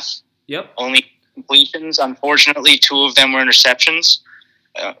half. Yep. Only completions. Unfortunately, 2 of them were interceptions.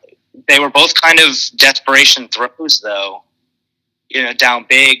 They were both kind of desperation throws, though. Down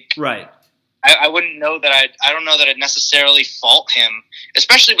big. Right. I wouldn't know that I don't know that I'd necessarily fault him,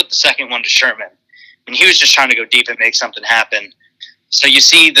 especially with the second one to Sherman. I mean, he was just trying to go deep and make something happen. So you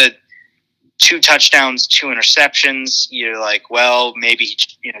see the 2 touchdowns, 2 interceptions. You're like, well, maybe he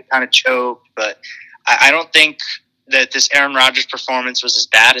kind of choked, but I don't think that this Aaron Rodgers performance was as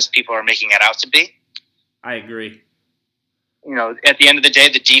bad as people are making it out to be. I agree. At the end of the day,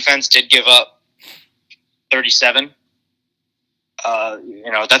 the defense did give up 37.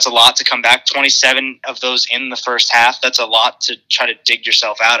 That's a lot to come back. 27 of those in the first half. That's a lot to try to dig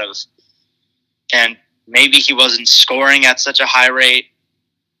yourself out of. And maybe he wasn't scoring at such a high rate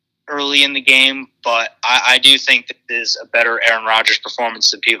early in the game, but I do think that this is a better Aaron Rodgers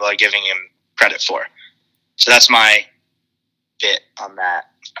performance than people are giving him credit for. So that's my bit on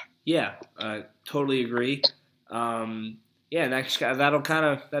that. Yeah, totally agree. That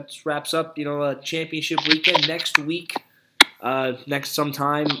wraps up, championship weekend. Next week, next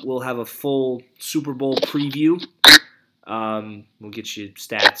sometime, we'll have a full Super Bowl preview. We'll get you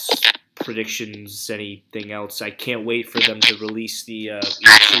stats, predictions, anything else. I can't wait for them to release the. I'm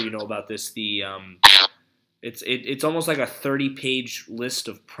sure you know about this. It's almost like a 30-page list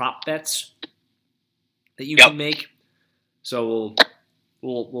of prop bets that you can make. So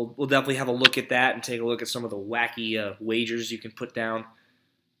we'll definitely have a look at that and take a look at some of the wacky wagers you can put down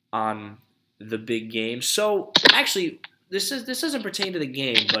on the big game. So actually, this doesn't pertain to the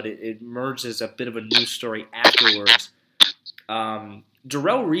game, but it emerged as a bit of a news story afterwards.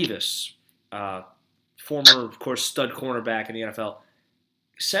 Darrelle Revis, former, of course, stud cornerback in the NFL,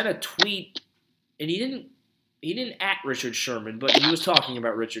 sent a tweet, and he didn't at Richard Sherman, but he was talking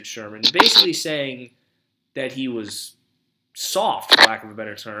about Richard Sherman, basically saying that he was soft, for lack of a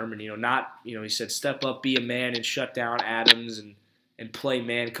better term, and he said step up, be a man, and shut down Adams and play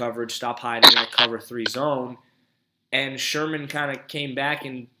man coverage, stop hiding in a cover 3 zone. And Sherman kind of came back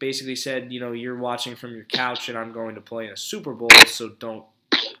and basically said, you're watching from your couch, and I'm going to play in a Super Bowl, so don't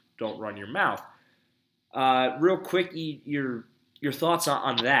run your mouth. Real quick, your thoughts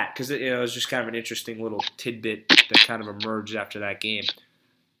on that, because it was just kind of an interesting little tidbit that kind of emerged after that game.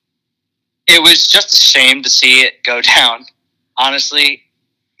 It was just a shame to see it go down. Honestly,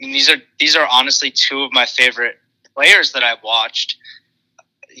 I mean, these are honestly 2 of my favorite players that I've watched.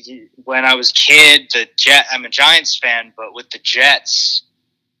 When I was a kid, I'm a Giants fan, but with the Jets,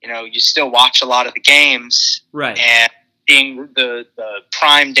 you still watch a lot of the games. Right. And seeing the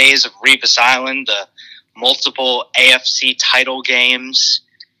prime days of Revis Island, the multiple AFC title games,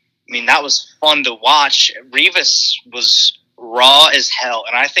 I mean, that was fun to watch. Revis was raw as hell,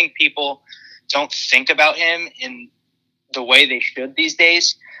 and I think people don't think about him in the way they should these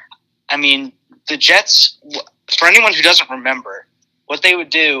days. I mean, the Jets, for anyone who doesn't remember, what they would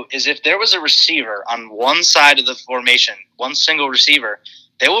do is if there was a receiver on one side of the formation, one single receiver,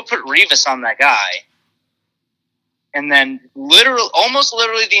 they would put Revis on that guy. And then almost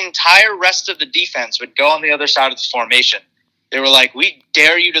literally the entire rest of the defense would go on the other side of the formation. They were like, we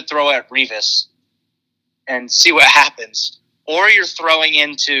dare you to throw at Revis and see what happens. Or you're throwing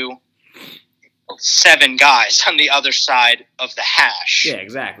into 7 guys on the other side of the hash. Yeah,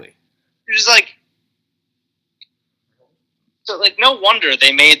 exactly. You're just like, so no wonder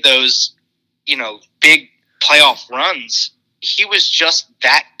they made those, big playoff runs. He was just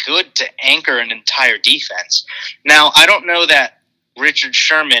that good to anchor an entire defense. Now, I don't know that Richard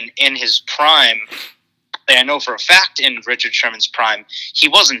Sherman in his prime, I know for a fact in Richard Sherman's prime, he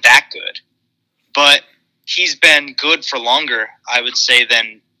wasn't that good. But he's been good for longer, I would say,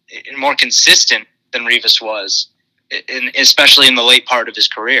 than more consistent than Revis was, especially in the late part of his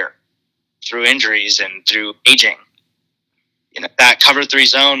career, through injuries and through aging. That cover 3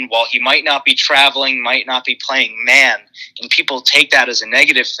 zone, while he might not be traveling, might not be playing man, and people take that as a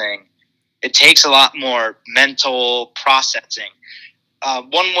negative thing, it takes a lot more mental processing.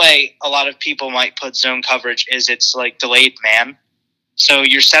 One way a lot of people might put zone coverage is it's like delayed man. So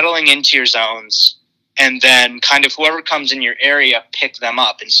you're settling into your zones, and then kind of whoever comes in your area, pick them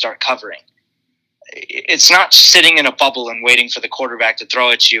up and start covering. It's not sitting in a bubble and waiting for the quarterback to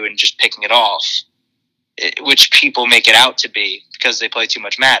throw at you and just picking it off, which people make it out to be because they play too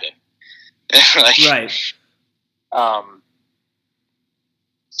much Madden. Right.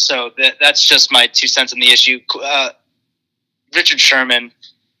 So that's just my 2 cents on the issue. Richard Sherman,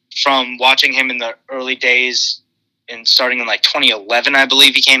 from watching him in the early days and starting in like 2011, I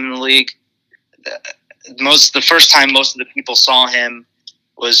believe he came in the league. The first time most of the people saw him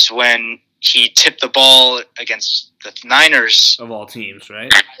was when he tipped the ball against the Niners. Of all teams,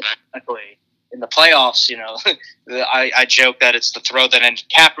 right? Exactly. In the playoffs, I joke that it's the throw that ended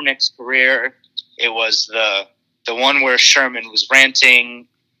Kaepernick's career. It was the one where Sherman was ranting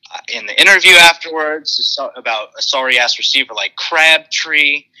in the interview afterwards about a sorry-ass receiver like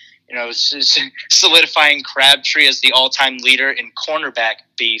Crabtree. Solidifying Crabtree as the all-time leader in cornerback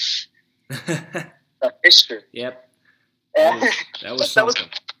beef of history. Yep. That was something.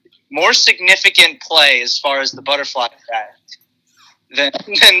 More significant play as far as the butterfly effect than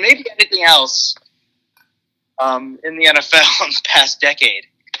maybe anything else in the NFL in the past decade.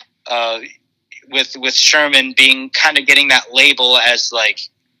 With Sherman being kind of getting that label as like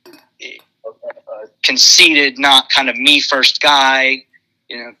a conceited, not kind of me first guy.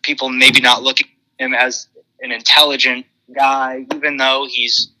 People maybe not looking at him as an intelligent guy, even though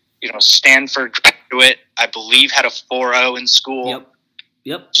he's Stanford graduate. I believe had a 4.0 in school.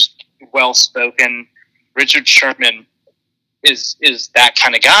 Yep. Just well spoken. Richard Sherman is that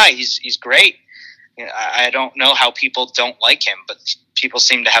kind of guy. He's great. I don't know how people don't like him, but people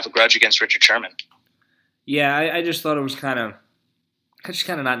seem to have a grudge against Richard Sherman. Yeah, I just thought it was kind of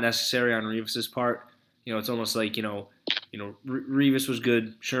not necessary on Revis's part. It's almost like Revis was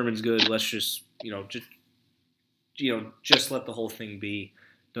good, Sherman's good. Let's just just let the whole thing be.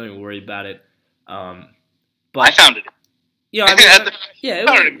 Don't even worry about it. But I found it. It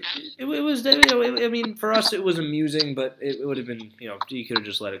was. I mean, for us, it was amusing, but it would have been. You could have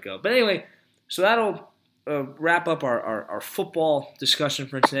just let it go. But anyway, so that'll wrap up our football discussion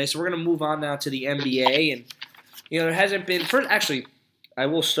for today. So we're gonna move on now to the NBA, and there hasn't been. Actually, I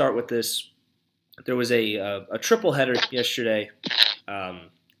will start with this. There was a triple header yesterday on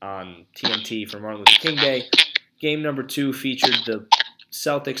TNT for Martin Luther King Day. Game number 2 featured the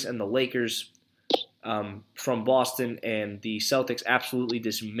Celtics and the Lakers from Boston, and the Celtics absolutely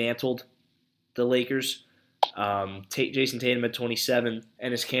dismantled the Lakers. Jason Tatum had 27,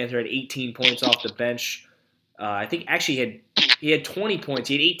 Enes Kanter had 18 points off the bench. I think actually he had 20 points.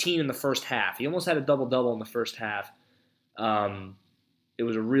 He had 18 in the first half. He almost had a double-double in the first half. It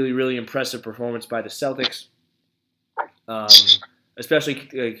was a really, really impressive performance by the Celtics, especially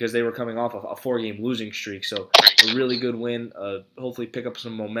because they were coming off a 4-game losing streak. So a really good win. Hopefully pick up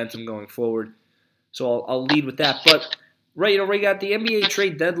some momentum going forward. So I'll lead with that. But we got the NBA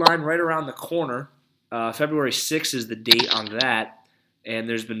trade deadline right around the corner. February 6th is the date on that, and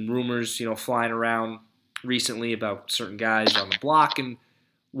there's been rumors, flying around recently about certain guys on the block and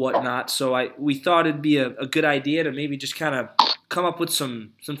whatnot. So we thought it'd be a good idea to maybe just kind of come up with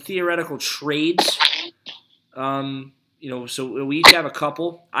some theoretical trades. So we each have a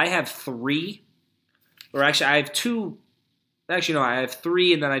couple. I have 3, or actually I have 2. Actually, no, I have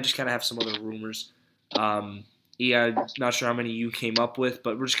 3, and then I just kind of have some other rumors. I'm not sure how many you came up with,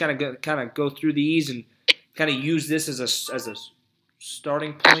 but we're just kind of go through these and kind of use this as a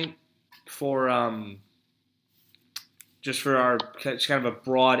starting point for just for our kind of a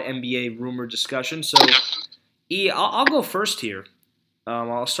broad NBA rumor discussion. So, I'll go first here.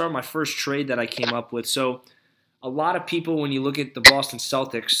 I'll start my first trade that I came up with. So, a lot of people, when you look at the Boston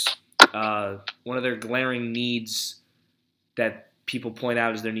Celtics, one of their glaring needs that people point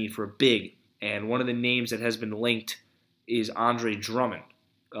out is their need for a big. And one of the names that has been linked is Andre Drummond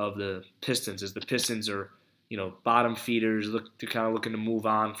of the Pistons, as the Pistons are, bottom feeders, looking to move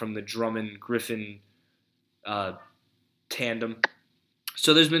on from the Drummond-Griffin tandem.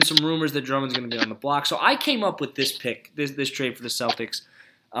 So there's been some rumors that Drummond's going to be on the block. So I came up with this pick, this trade for the Celtics.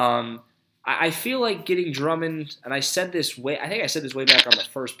 I feel like getting Drummond, and I think I said this way back on the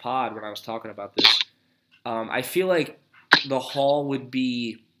first pod when I was talking about this. I feel like the haul that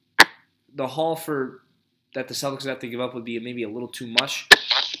the Celtics would have to give up would be maybe a little too much.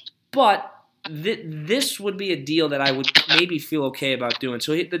 But this would be a deal that I would maybe feel okay about doing.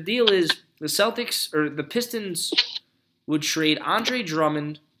 So the deal is the Pistons would trade Andre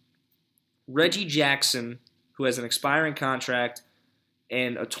Drummond, Reggie Jackson, who has an expiring contract,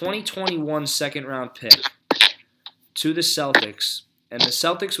 and a 2021 second-round pick to the Celtics. And the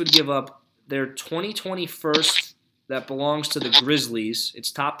Celtics would give up their 2020 first that belongs to the Grizzlies.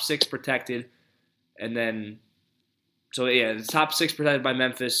 It's top 6 protected. And then, it's top 6 protected by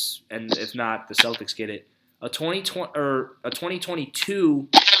Memphis, and if not, the Celtics get it. A 2022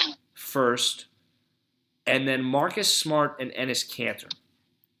 first, and then Marcus Smart and Enes Kanter.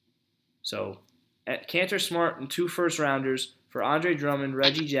 So, Kanter, Smart, and 2 first-rounders for Andre Drummond,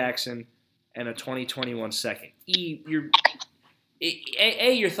 Reggie Jackson, and a 2021 second.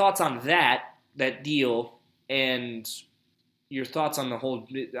 Your thoughts on that deal, and your thoughts on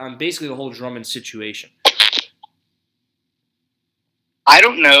basically the whole Drummond situation. I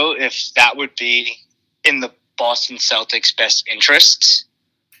don't know if that would be in the Boston Celtics' best interests,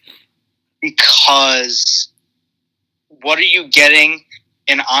 because what are you getting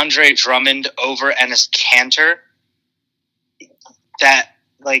in Andre Drummond over Enes Kanter? That,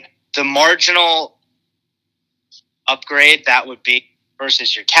 like, the marginal upgrade that would be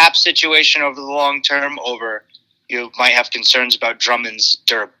versus your cap situation over the long term. Over, you might have concerns about Drummond's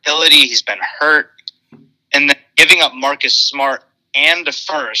durability. He's been hurt. And then giving up Marcus Smart and a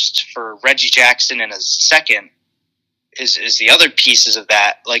first for Reggie Jackson and a second is the other pieces of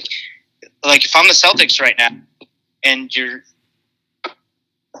that. Like if I'm the Celtics right now and you're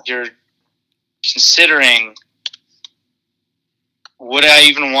considering, would I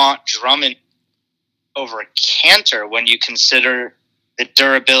even want Drummond over Kanter when you consider the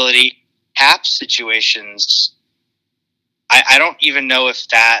durability cap situations? I don't even know if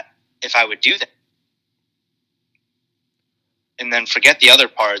I would do that. And then forget the other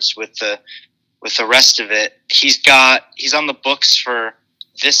parts with the rest of it. He's on the books for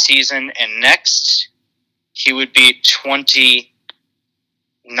this season and next. He would be $29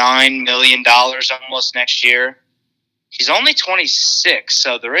 million almost next year. He's only 26,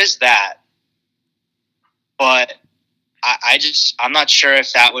 so there is that. But I'm not sure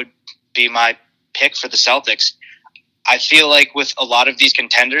if that would be my pick for the Celtics. I feel like with a lot of these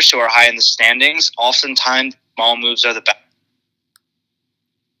contenders who are high in the standings, oftentimes small moves are the best.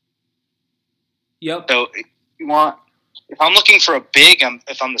 Yep. So if I'm looking for a big,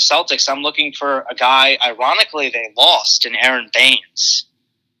 if I'm the Celtics, I'm looking for a guy. Ironically, they lost in Aaron Baines.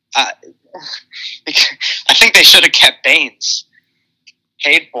 I think they should have kept Baines.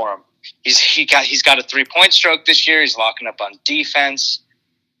 Paid for him. He's got a 3-point stroke this year. He's locking up on defense,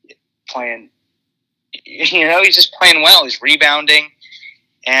 playing. He's just playing well. He's rebounding,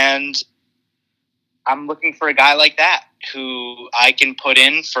 and I'm looking for a guy like that who I can put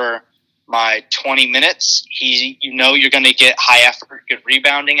in for my 20 minutes. You're going to get high effort, good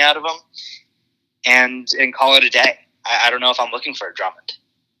rebounding out of him, and call it a day. I don't know if I'm looking for a Drummond.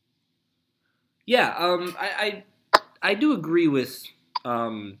 Yeah, I do agree with a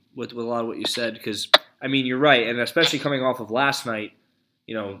lot of what you said, because I mean, you're right, and especially coming off of last night,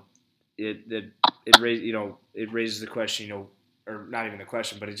 it raises the question, or not even the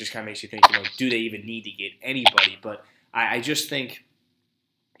question, but it just kind of makes you think, do they even need to get anybody? But I just think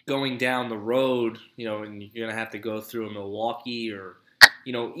going down the road, and you're gonna have to go through a Milwaukee or,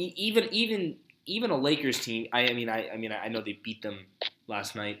 even a Lakers team. I know they beat them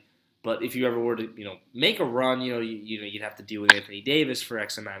last night, but if you ever were to, make a run, you'd have to deal with Anthony Davis for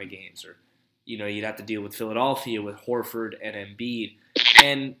X amount of games, or, you'd have to deal with Philadelphia with Horford and Embiid,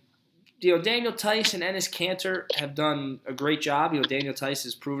 and Daniel Tice and Enes Kanter have done a great job. Daniel Tice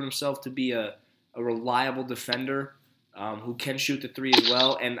has proven himself to be a reliable defender who can shoot the three as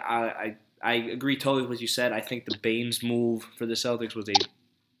well. And I agree totally with what you said. I think the Baines move for the Celtics was a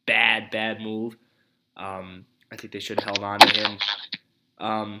bad move. I think they should have held on to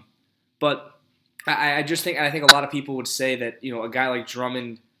him. But I just think, and I think a lot of people would say that, a guy like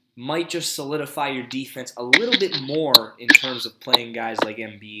Drummond might just solidify your defense a little bit more in terms of playing guys like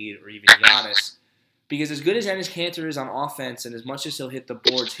Embiid or even Giannis. Because as good as Enes Kanter is on offense, and as much as he'll hit the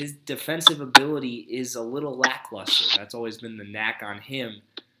boards, his defensive ability is a little lackluster. That's always been the knack on him.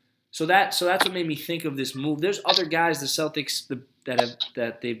 So that's what made me think of this move. There's other guys the Celtics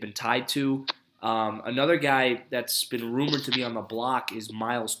that they've been tied to. Another guy that's been rumored to be on the block is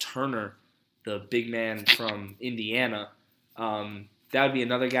Miles Turner, the big man from Indiana. That would be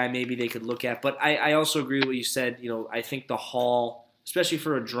another guy maybe they could look at. But I also agree with what you said. I think the haul, especially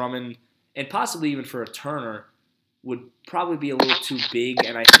for a Drummond and possibly even for a Turner, would probably be a little too big.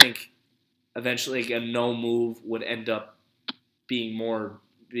 And I think eventually a no move would end up being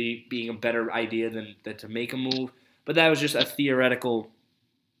a better idea than to make a move. But that was just a theoretical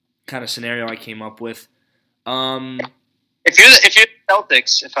kind of scenario I came up with. If you're the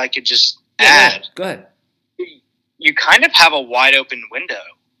Celtics, if I could just add, go ahead. You kind of have a wide open window.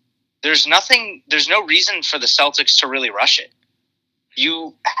 There's no reason for the Celtics to really rush it.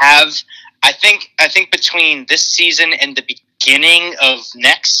 You have, I think between this season and the beginning of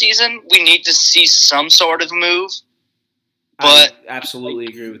next season, we need to see some sort of move. But I absolutely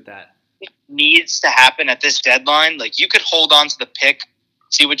agree with that. It needs to happen at this deadline. Like, you could hold on to the pick,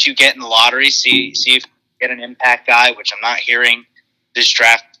 see what you get in the lottery, see if you get an impact guy, which I'm not hearing this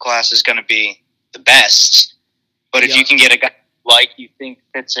draft class is going to be the best. But if you can get a guy like you think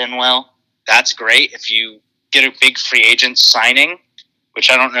fits in well, that's great. If you get a big free agent signing, which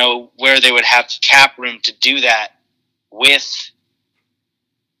I don't know where they would have cap room to do that with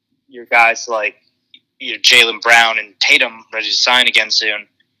your guys like Jaylen Brown and Tatum ready to sign again soon.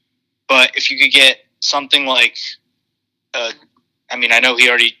 But if you could get something like, I know he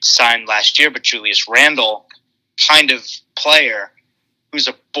already signed last year, but Julius Randle kind of player who's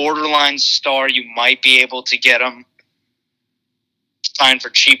a borderline star, you might be able to get him signed for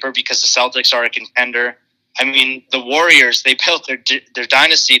cheaper because the Celtics are a contender. I mean, the Warriors, they built their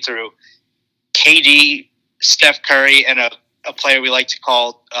dynasty through KD, Steph Curry, and a player we like to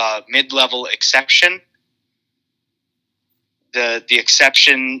call mid-level exception. The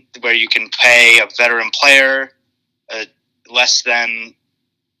exception where you can pay a veteran player less than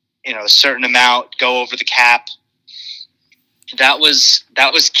a certain amount, go over the cap. That was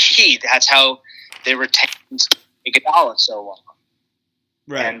key. That's how they retained Iguodala so long.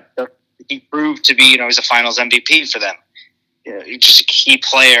 Right. And he proved to be, he's a Finals MVP for them. He's just a key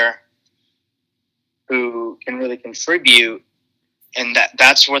player who can really contribute, and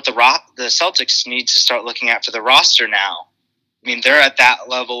that's what the Celtics need to start looking at for the roster now. I mean, they're at that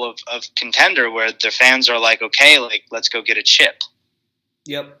level of contender where their fans are like, okay, like, let's go get a chip.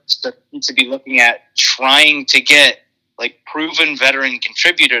 Yep. So they need to be looking at trying to get like proven veteran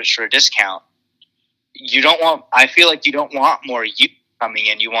contributors for a discount. I feel like you don't want more youth coming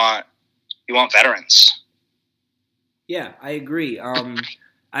in. You want veterans. Yeah, I agree.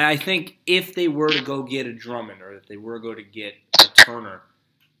 I think if they were to go get a Drummond or if they were going to get a Turner,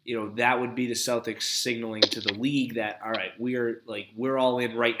 that would be the Celtics signaling to the league that, all right, we're all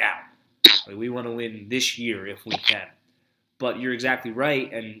in right now. Like, we want to win this year if we can. But you're exactly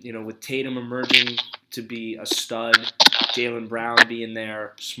right, and with Tatum emerging to be a stud, Jaylen Brown being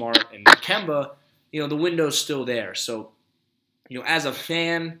there, Smart, and Kemba, the window's still there. So, as a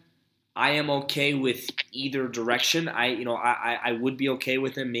fan, I am okay with either direction. I would be okay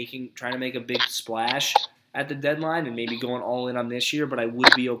with them trying to make a big splash at the deadline and maybe going all in on this year, but I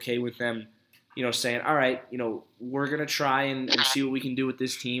would be okay with them, saying, all right, we're going to try and see what we can do with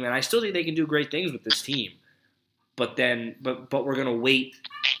this team. And I still think they can do great things with this team. But we're going to wait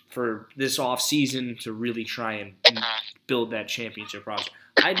for this off season to really try and build that championship roster.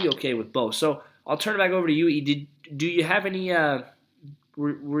 I'd be okay with both. So I'll turn it back over to you. Do you have any?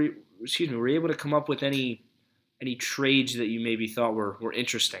 Were you able to come up with any trades that you maybe thought were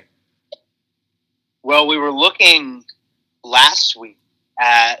interesting? Well, we were looking last week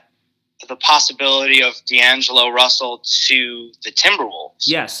at the possibility of D'Angelo Russell to the Timberwolves.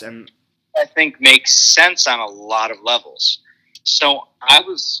 Yes, and I think makes sense on a lot of levels. So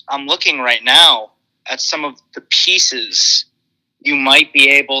I'm looking right now at some of the pieces you might be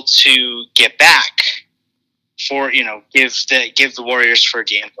able to get back for, give the Warriors for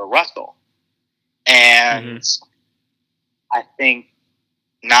D'Angelo Russell. And I think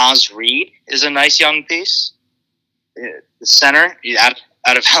Naz Reid is a nice young piece. The center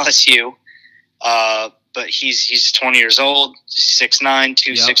out of LSU. But he's 20 years old, 6'9",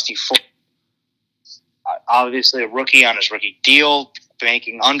 264. Yep. Obviously a rookie on his rookie deal,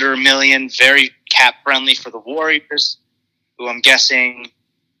 making under $1 million, very cap friendly for the Warriors, who I'm guessing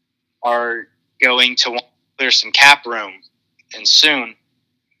are going to want to clear some cap room. And soon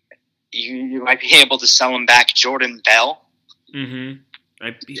you might be able to sell him back Jordan Bell. Mm-hmm.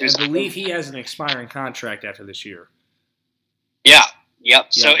 I believe he has an expiring contract after this year. Yeah. Yep.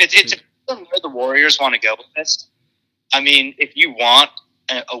 So it's where the Warriors want to go with this. I mean, if you want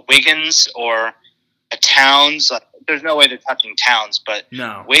a Wiggins or a Towns, there's no way they're touching Towns, but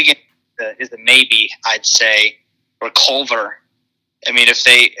no. Wiggins is a maybe, I'd say, or Culver. I mean, if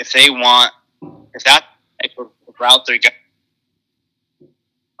that's the type of route they're going,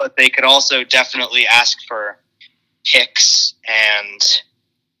 but they could also definitely ask for picks and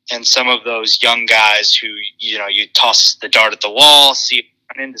some of those young guys who you toss the dart at the wall, see if you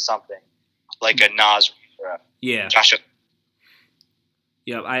run into something like a Nas or a Joshua.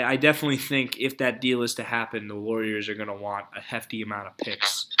 Yeah, I definitely think if that deal is to happen, the Warriors are going to want a hefty amount of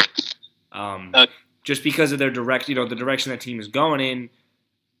picks. Just because of their the direction that team is going in.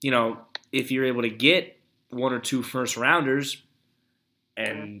 If you're able to get one or two first rounders,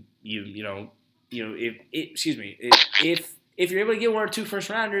 and if you're able to get one or two first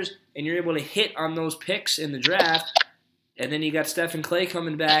rounders and you're able to hit on those picks in the draft, and then you got Steph and Clay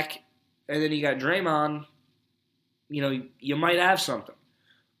coming back, and then you got Draymond, you might have something.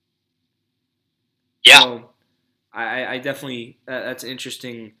 Yeah. So I definitely that's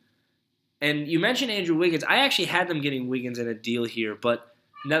interesting. And you mentioned Andrew Wiggins. I actually had them getting Wiggins in a deal here, but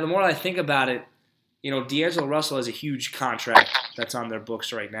now the more I think about it, D'Angelo Russell has a huge contract that's on their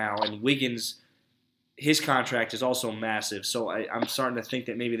books right now, and Wiggins, his contract is also massive. So I'm starting to think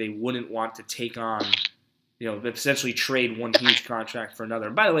that maybe they wouldn't want to take on, essentially trade one huge contract for another.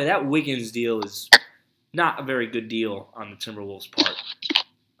 And by the way, that Wiggins deal is not a very good deal on the Timberwolves' part,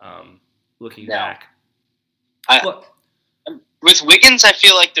 looking back. With Wiggins, I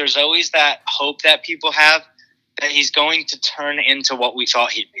feel like there's always that hope that people have that he's going to turn into what we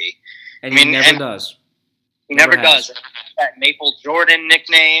thought he'd be. And he never does. He never does. That Maple Jordan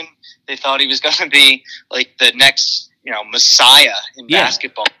nickname, they thought he was going to be like the next, messiah in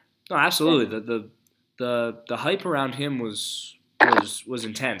basketball. No, absolutely. The hype around him was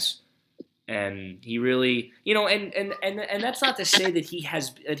intense, and he really, and that's not to say that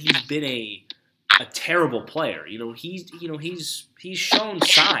he's been a terrible player. He's shown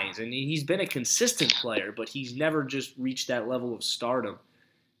signs, and he's been a consistent player, but he's never just reached that level of stardom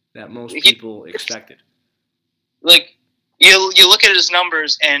that most people expected. Like you look at his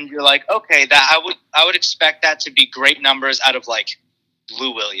numbers and you're like, okay, that I would expect that to be great numbers out of like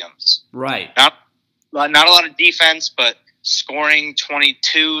Lou Williams. Right. Not a lot of defense, but scoring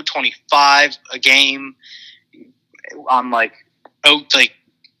 22, 25 a game on like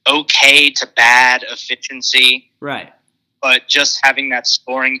okay to bad efficiency. Right. But just having that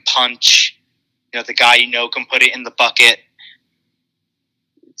scoring punch, the guy can put it in the bucket.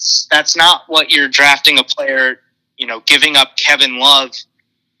 That's not what you're drafting a player, giving up Kevin Love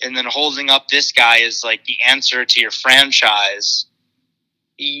and then holding up this guy as like the answer to your franchise.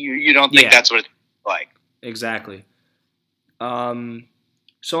 You don't think that's what it's like. Exactly.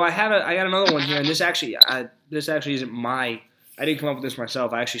 So I got another one here, and this actually isn't I didn't come up with this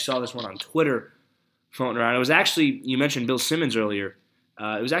myself. I actually saw this one on Twitter floating around. It was actually, you mentioned Bill Simmons earlier.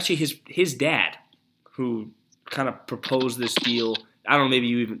 It was actually his dad who kind of proposed this deal. I don't know, maybe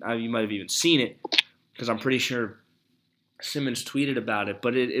you might have even seen it, because I'm pretty sure Simmons tweeted about it.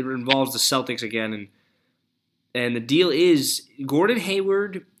 But it involves the Celtics again, and the deal is Gordon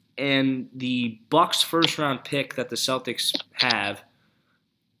Hayward and the Bucks first round pick that the Celtics have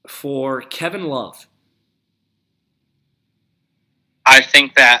for Kevin Love. I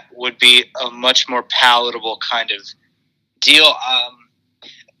think that would be a much more palatable kind of deal.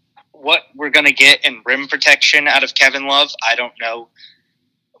 What we're going to get in rim protection out of Kevin Love, I don't know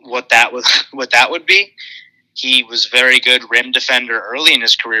what that would be. He was very good rim defender early in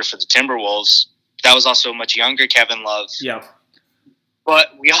his career for the Timberwolves. That was also a much younger Kevin Love. Yeah. But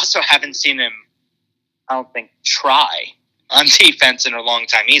we also haven't seen him, I don't think, try on defense in a long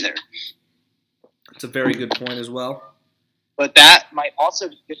time either. That's a very good point as well. But that might also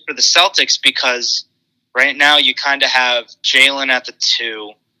be good for the Celtics, because right now you kind of have Jalen at the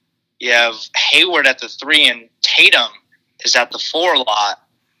 2, you have Hayward at the 3, and Tatum is at the 4 a lot,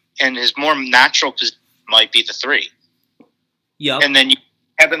 and his more natural position might be the 3. Yep. And then you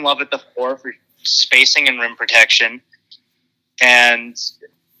have Kevin Love at the 4 for spacing and rim protection, and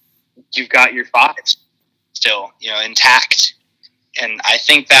you've got your 5 still, intact. And I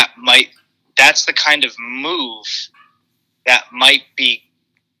think that's the kind of move that might be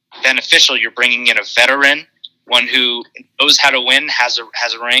beneficial. You're bringing in a veteran, one who knows how to win, has a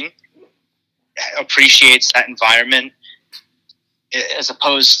ring, appreciates that environment, as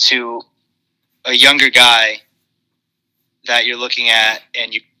opposed to a younger guy that you're looking at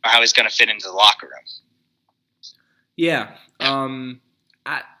and you know how he's going to fit into the locker room. Yeah.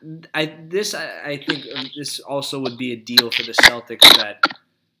 I think this also would be a deal for the Celtics that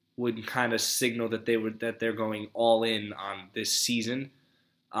would kind of signal that they're going all in on this season.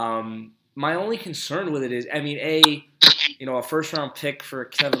 My only concern with it is, a first round pick for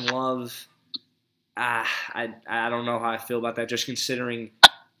Kevin Love. I don't know how I feel about that, just considering,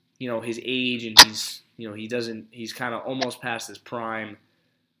 his age, and he's kind of almost past his prime.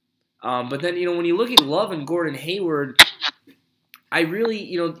 But then, when you look at Love and Gordon Hayward, I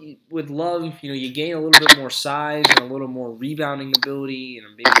really, with Love, you gain a little bit more size and a little more rebounding ability and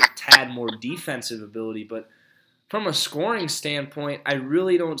maybe a tad more defensive ability. But from a scoring standpoint, I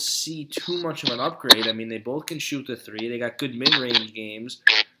really don't see too much of an upgrade. They both can shoot the 3. They got good mid-range games.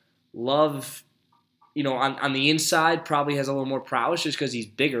 Love, on the inside probably has a little more prowess just because he's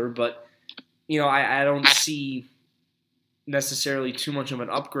bigger. But, I don't see necessarily too much of an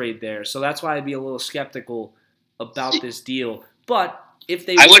upgrade there. So that's why I'd be a little skeptical about this deal. But if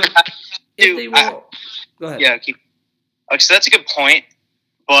they go ahead. Yeah, so that's a good point.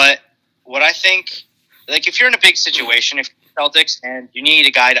 But what I think, like, if you're in a big situation, if you're Celtics and you need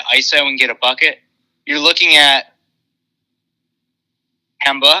a guy to ISO and get a bucket, you're looking at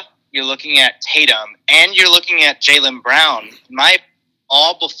Kemba, you're looking at Tatum, and you're looking at Jaylen Brown.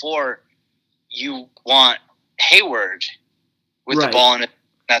 All before you want Hayward with the ball in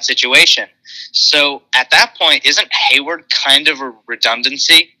that situation. So at that point, isn't Hayward kind of a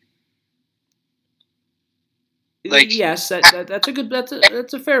redundancy? Like, yes, that's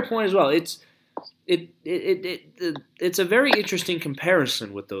a fair point as well. It's a very interesting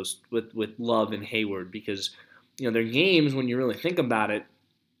comparison with Love and Hayward, because their games, when you really think about it,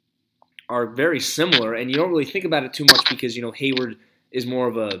 are very similar, and you don't really think about it too much because Hayward is more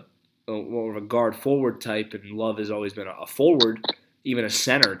of a guard forward type, and Love has always been a forward, even a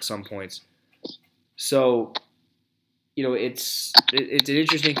center at some points. So it's an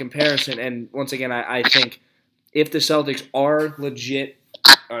interesting comparison, and once again, I think if the Celtics are legit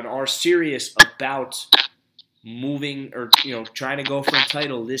and are serious about moving or trying to go for a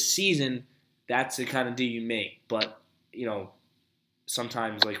title this season, that's the kind of deal you make. But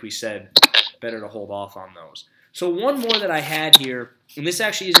sometimes, like we said, better to hold off on those. So one more that I had here, and this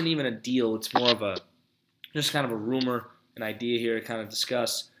actually isn't even a deal, it's more of just kind of a rumor, an idea here to kind of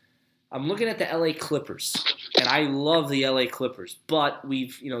discuss. I'm looking at the LA Clippers, and I love the LA Clippers, but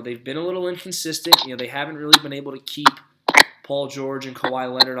they've been a little inconsistent. They haven't really been able to keep Paul George and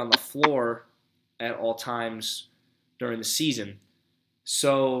Kawhi Leonard on the floor at all times during the season.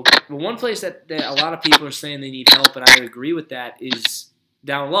 So the one place that a lot of people are saying they need help, and I would agree with that, is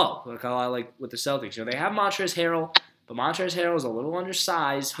down low, like with the Celtics. They have Montrezl Harrell, but Montrezl Harrell is a little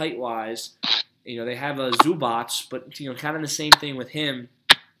undersized height-wise. They have a Zubac, but kind of the same thing with him.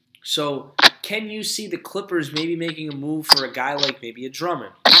 So can you see the Clippers maybe making a move for a guy like maybe a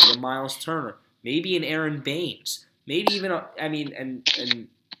Drummond, maybe a Miles Turner, maybe an Aaron Baines, maybe even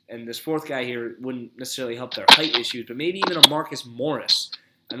and this fourth guy here wouldn't necessarily help their height issues, but maybe even a Marcus Morris,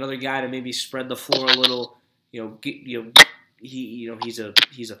 another guy to maybe spread the floor a little. He's a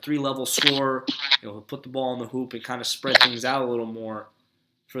 3-level scorer. He'll put the ball in the hoop and kind of spread things out a little more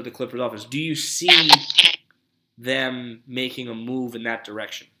for the Clippers offense. Do you see them making a move in that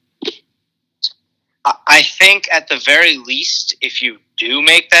direction? I think at the very least, if you do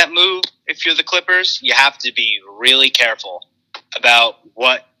make that move, if you're the Clippers, you have to be really careful about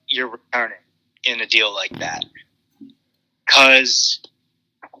what you're returning in a deal like that. Because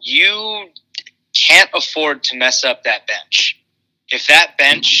you can't afford to mess up that bench. If that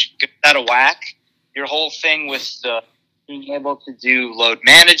bench gets out of whack, your whole thing with being able to do load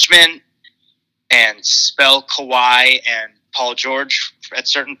management and spell Kawhi and Paul George at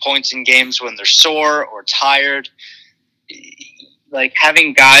certain points in games when they're sore or tired, like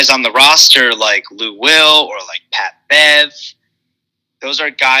having guys on the roster like Lou Will or like Pat Bev, those are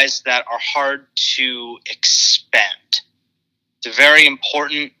guys that are hard to expend. It's very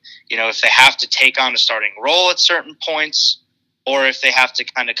important, if they have to take on a starting role at certain points, or if they have to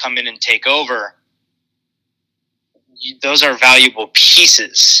kind of come in and take over, those are valuable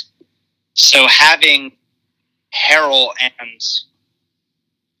pieces. So having Harrell and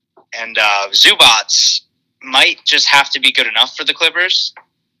Zubac might just have to be good enough for the Clippers.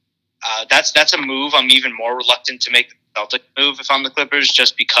 That's a move I'm even more reluctant to make the Celtic move if I'm the Clippers,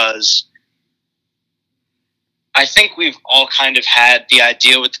 just because I think we've all kind of had the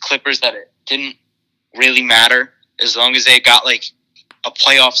idea with the Clippers that it didn't really matter as long as they got like a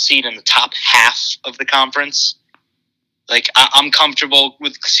playoff seed in the top half of the conference. Like, I'm comfortable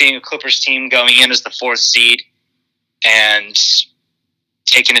with seeing a Clippers team going in as the 4th seed and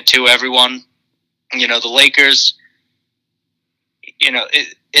taking it to everyone. The Lakers,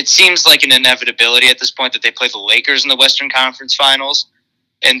 it seems like an inevitability at this point that they play the Lakers in the Western Conference Finals,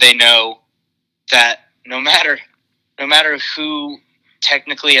 and they know that no matter who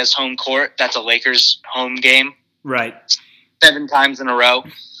technically has home court, that's a Lakers home game. Right. 7 times in a row.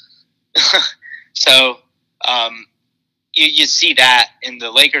 So, you see that, and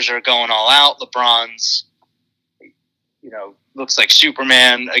the Lakers are going all out. LeBron's, looks like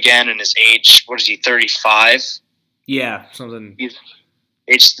Superman again in his age. What is he, 35? Yeah, something.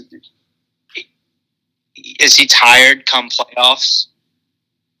 Is he tired come playoffs?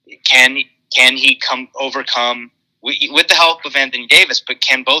 Can he overcome, with the help of Anthony Davis, but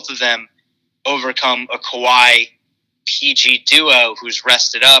can both of them overcome a Kawhi PG duo who's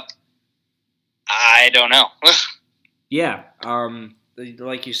rested up? I don't know. Yeah,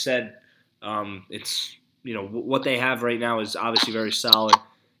 like you said, it's what they have right now is obviously very solid,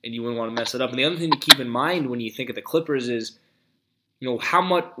 and you wouldn't want to mess it up. And the other thing to keep in mind when you think of the Clippers is,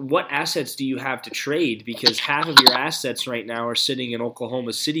 what assets do you have to trade? Because half of your assets right now are sitting in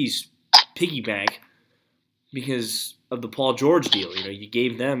Oklahoma City's piggy bank because of the Paul George deal. You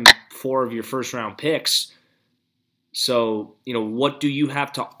gave them 4 of your first-round picks. So, what do you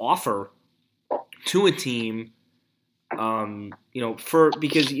have to offer to a team?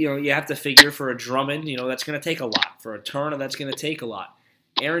 Because you have to figure for a Drummond, that's going to take a lot. For a Turner, that's going to take a lot.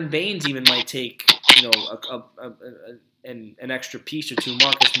 Aaron Baines even might take, an extra piece or two.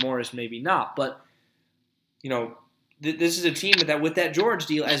 Marcus Morris maybe not, but this is a team that with that George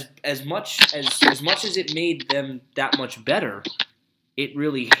deal, as much as it made them that much better, it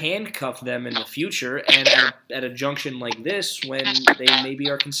really handcuffed them in the future, and at a junction like this, when they maybe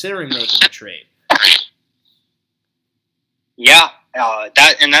are considering making a trade. Yeah,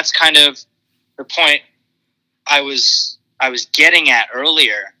 that's kind of the point I was getting at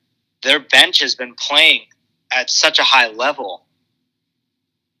earlier. Their bench has been playing at such a high level,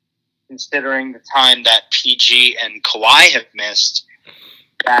 considering the time that PG and Kawhi have missed,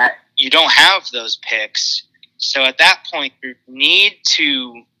 that you don't have those picks. So at that point, you need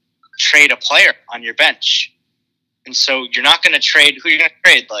to trade a player on your bench. And so you're not going to trade – who are you going to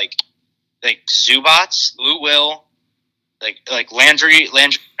trade? Like Zubats, Lou Will, like Landry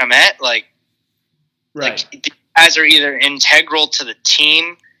Shamet? Right. Like these guys are either integral to the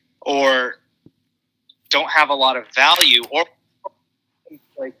team or don't have a lot of value, or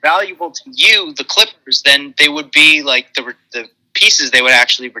like valuable to you, the Clippers, then they would be like the pieces they would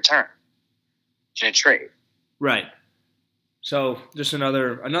actually return in a trade. Right. So just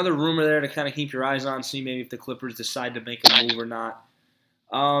another rumor there to kind of keep your eyes on, see maybe if the Clippers decide to make a move or not.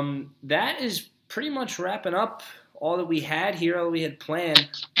 That is pretty much wrapping up all that we had here, all that we had planned.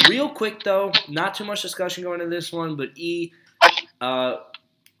 Real quick, though, not too much discussion going into this one, but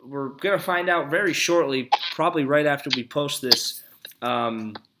we're going to find out very shortly, probably right after we post this,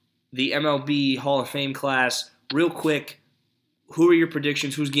 the MLB Hall of Fame class. Real quick, who are your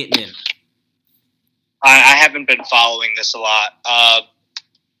predictions? Who's getting in? I haven't been following this a lot.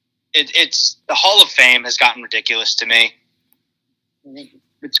 It's the Hall of Fame has gotten ridiculous to me,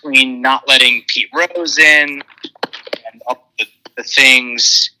 between not letting Pete Rose in and all the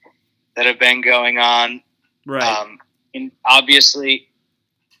things that have been going on. Right. And obviously,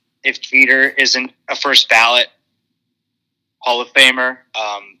 if Jeter isn't a first ballot Hall of Famer,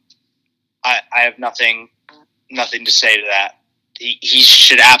 I have nothing to say to that. He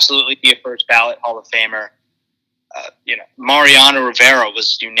should absolutely be a first ballot Hall of Famer. Mariano Rivera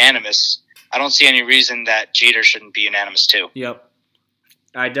was unanimous. I don't see any reason that Jeter shouldn't be unanimous too. Yep.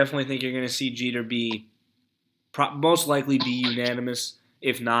 I definitely think you're going to see Jeter most likely be unanimous.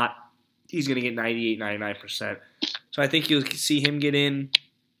 If not, he's going to get 98, 99%. So I think you'll see him get in.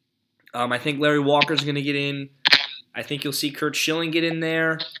 I think Larry Walker's going to get in. I think you'll see Curt Schilling get in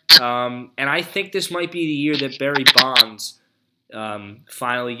there. And I think this might be the year that Barry Bonds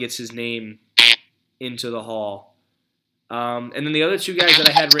finally gets his name into the Hall. And then the other two guys that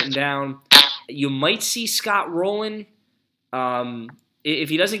I had written down, you might see Scott Rowland. If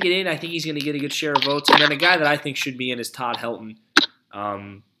he doesn't get in, I think he's going to get a good share of votes. And then a guy that I think should be in is Todd Helton.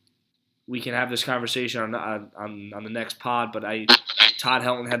 We can have this conversation on the next pod, but Todd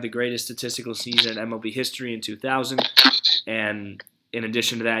Helton had the greatest statistical season in MLB history in 2000. And in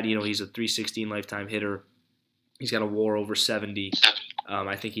addition to that, he's a .316 lifetime hitter. He's got a WAR over 70.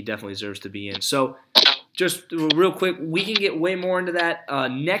 I think he definitely deserves to be in. So just real quick, we can get way more into that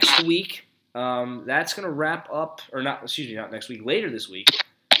next week. That's going to wrap up, not next week, later this week.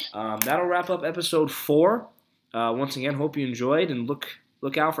 That'll wrap up episode 4. Once again, hope you enjoyed, and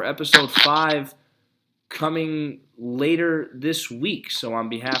look out for episode 5 coming later this week. So on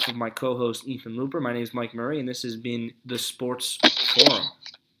behalf of my co-host Ethan Looper, my name is Mike Murray, and this has been the Sports Forum.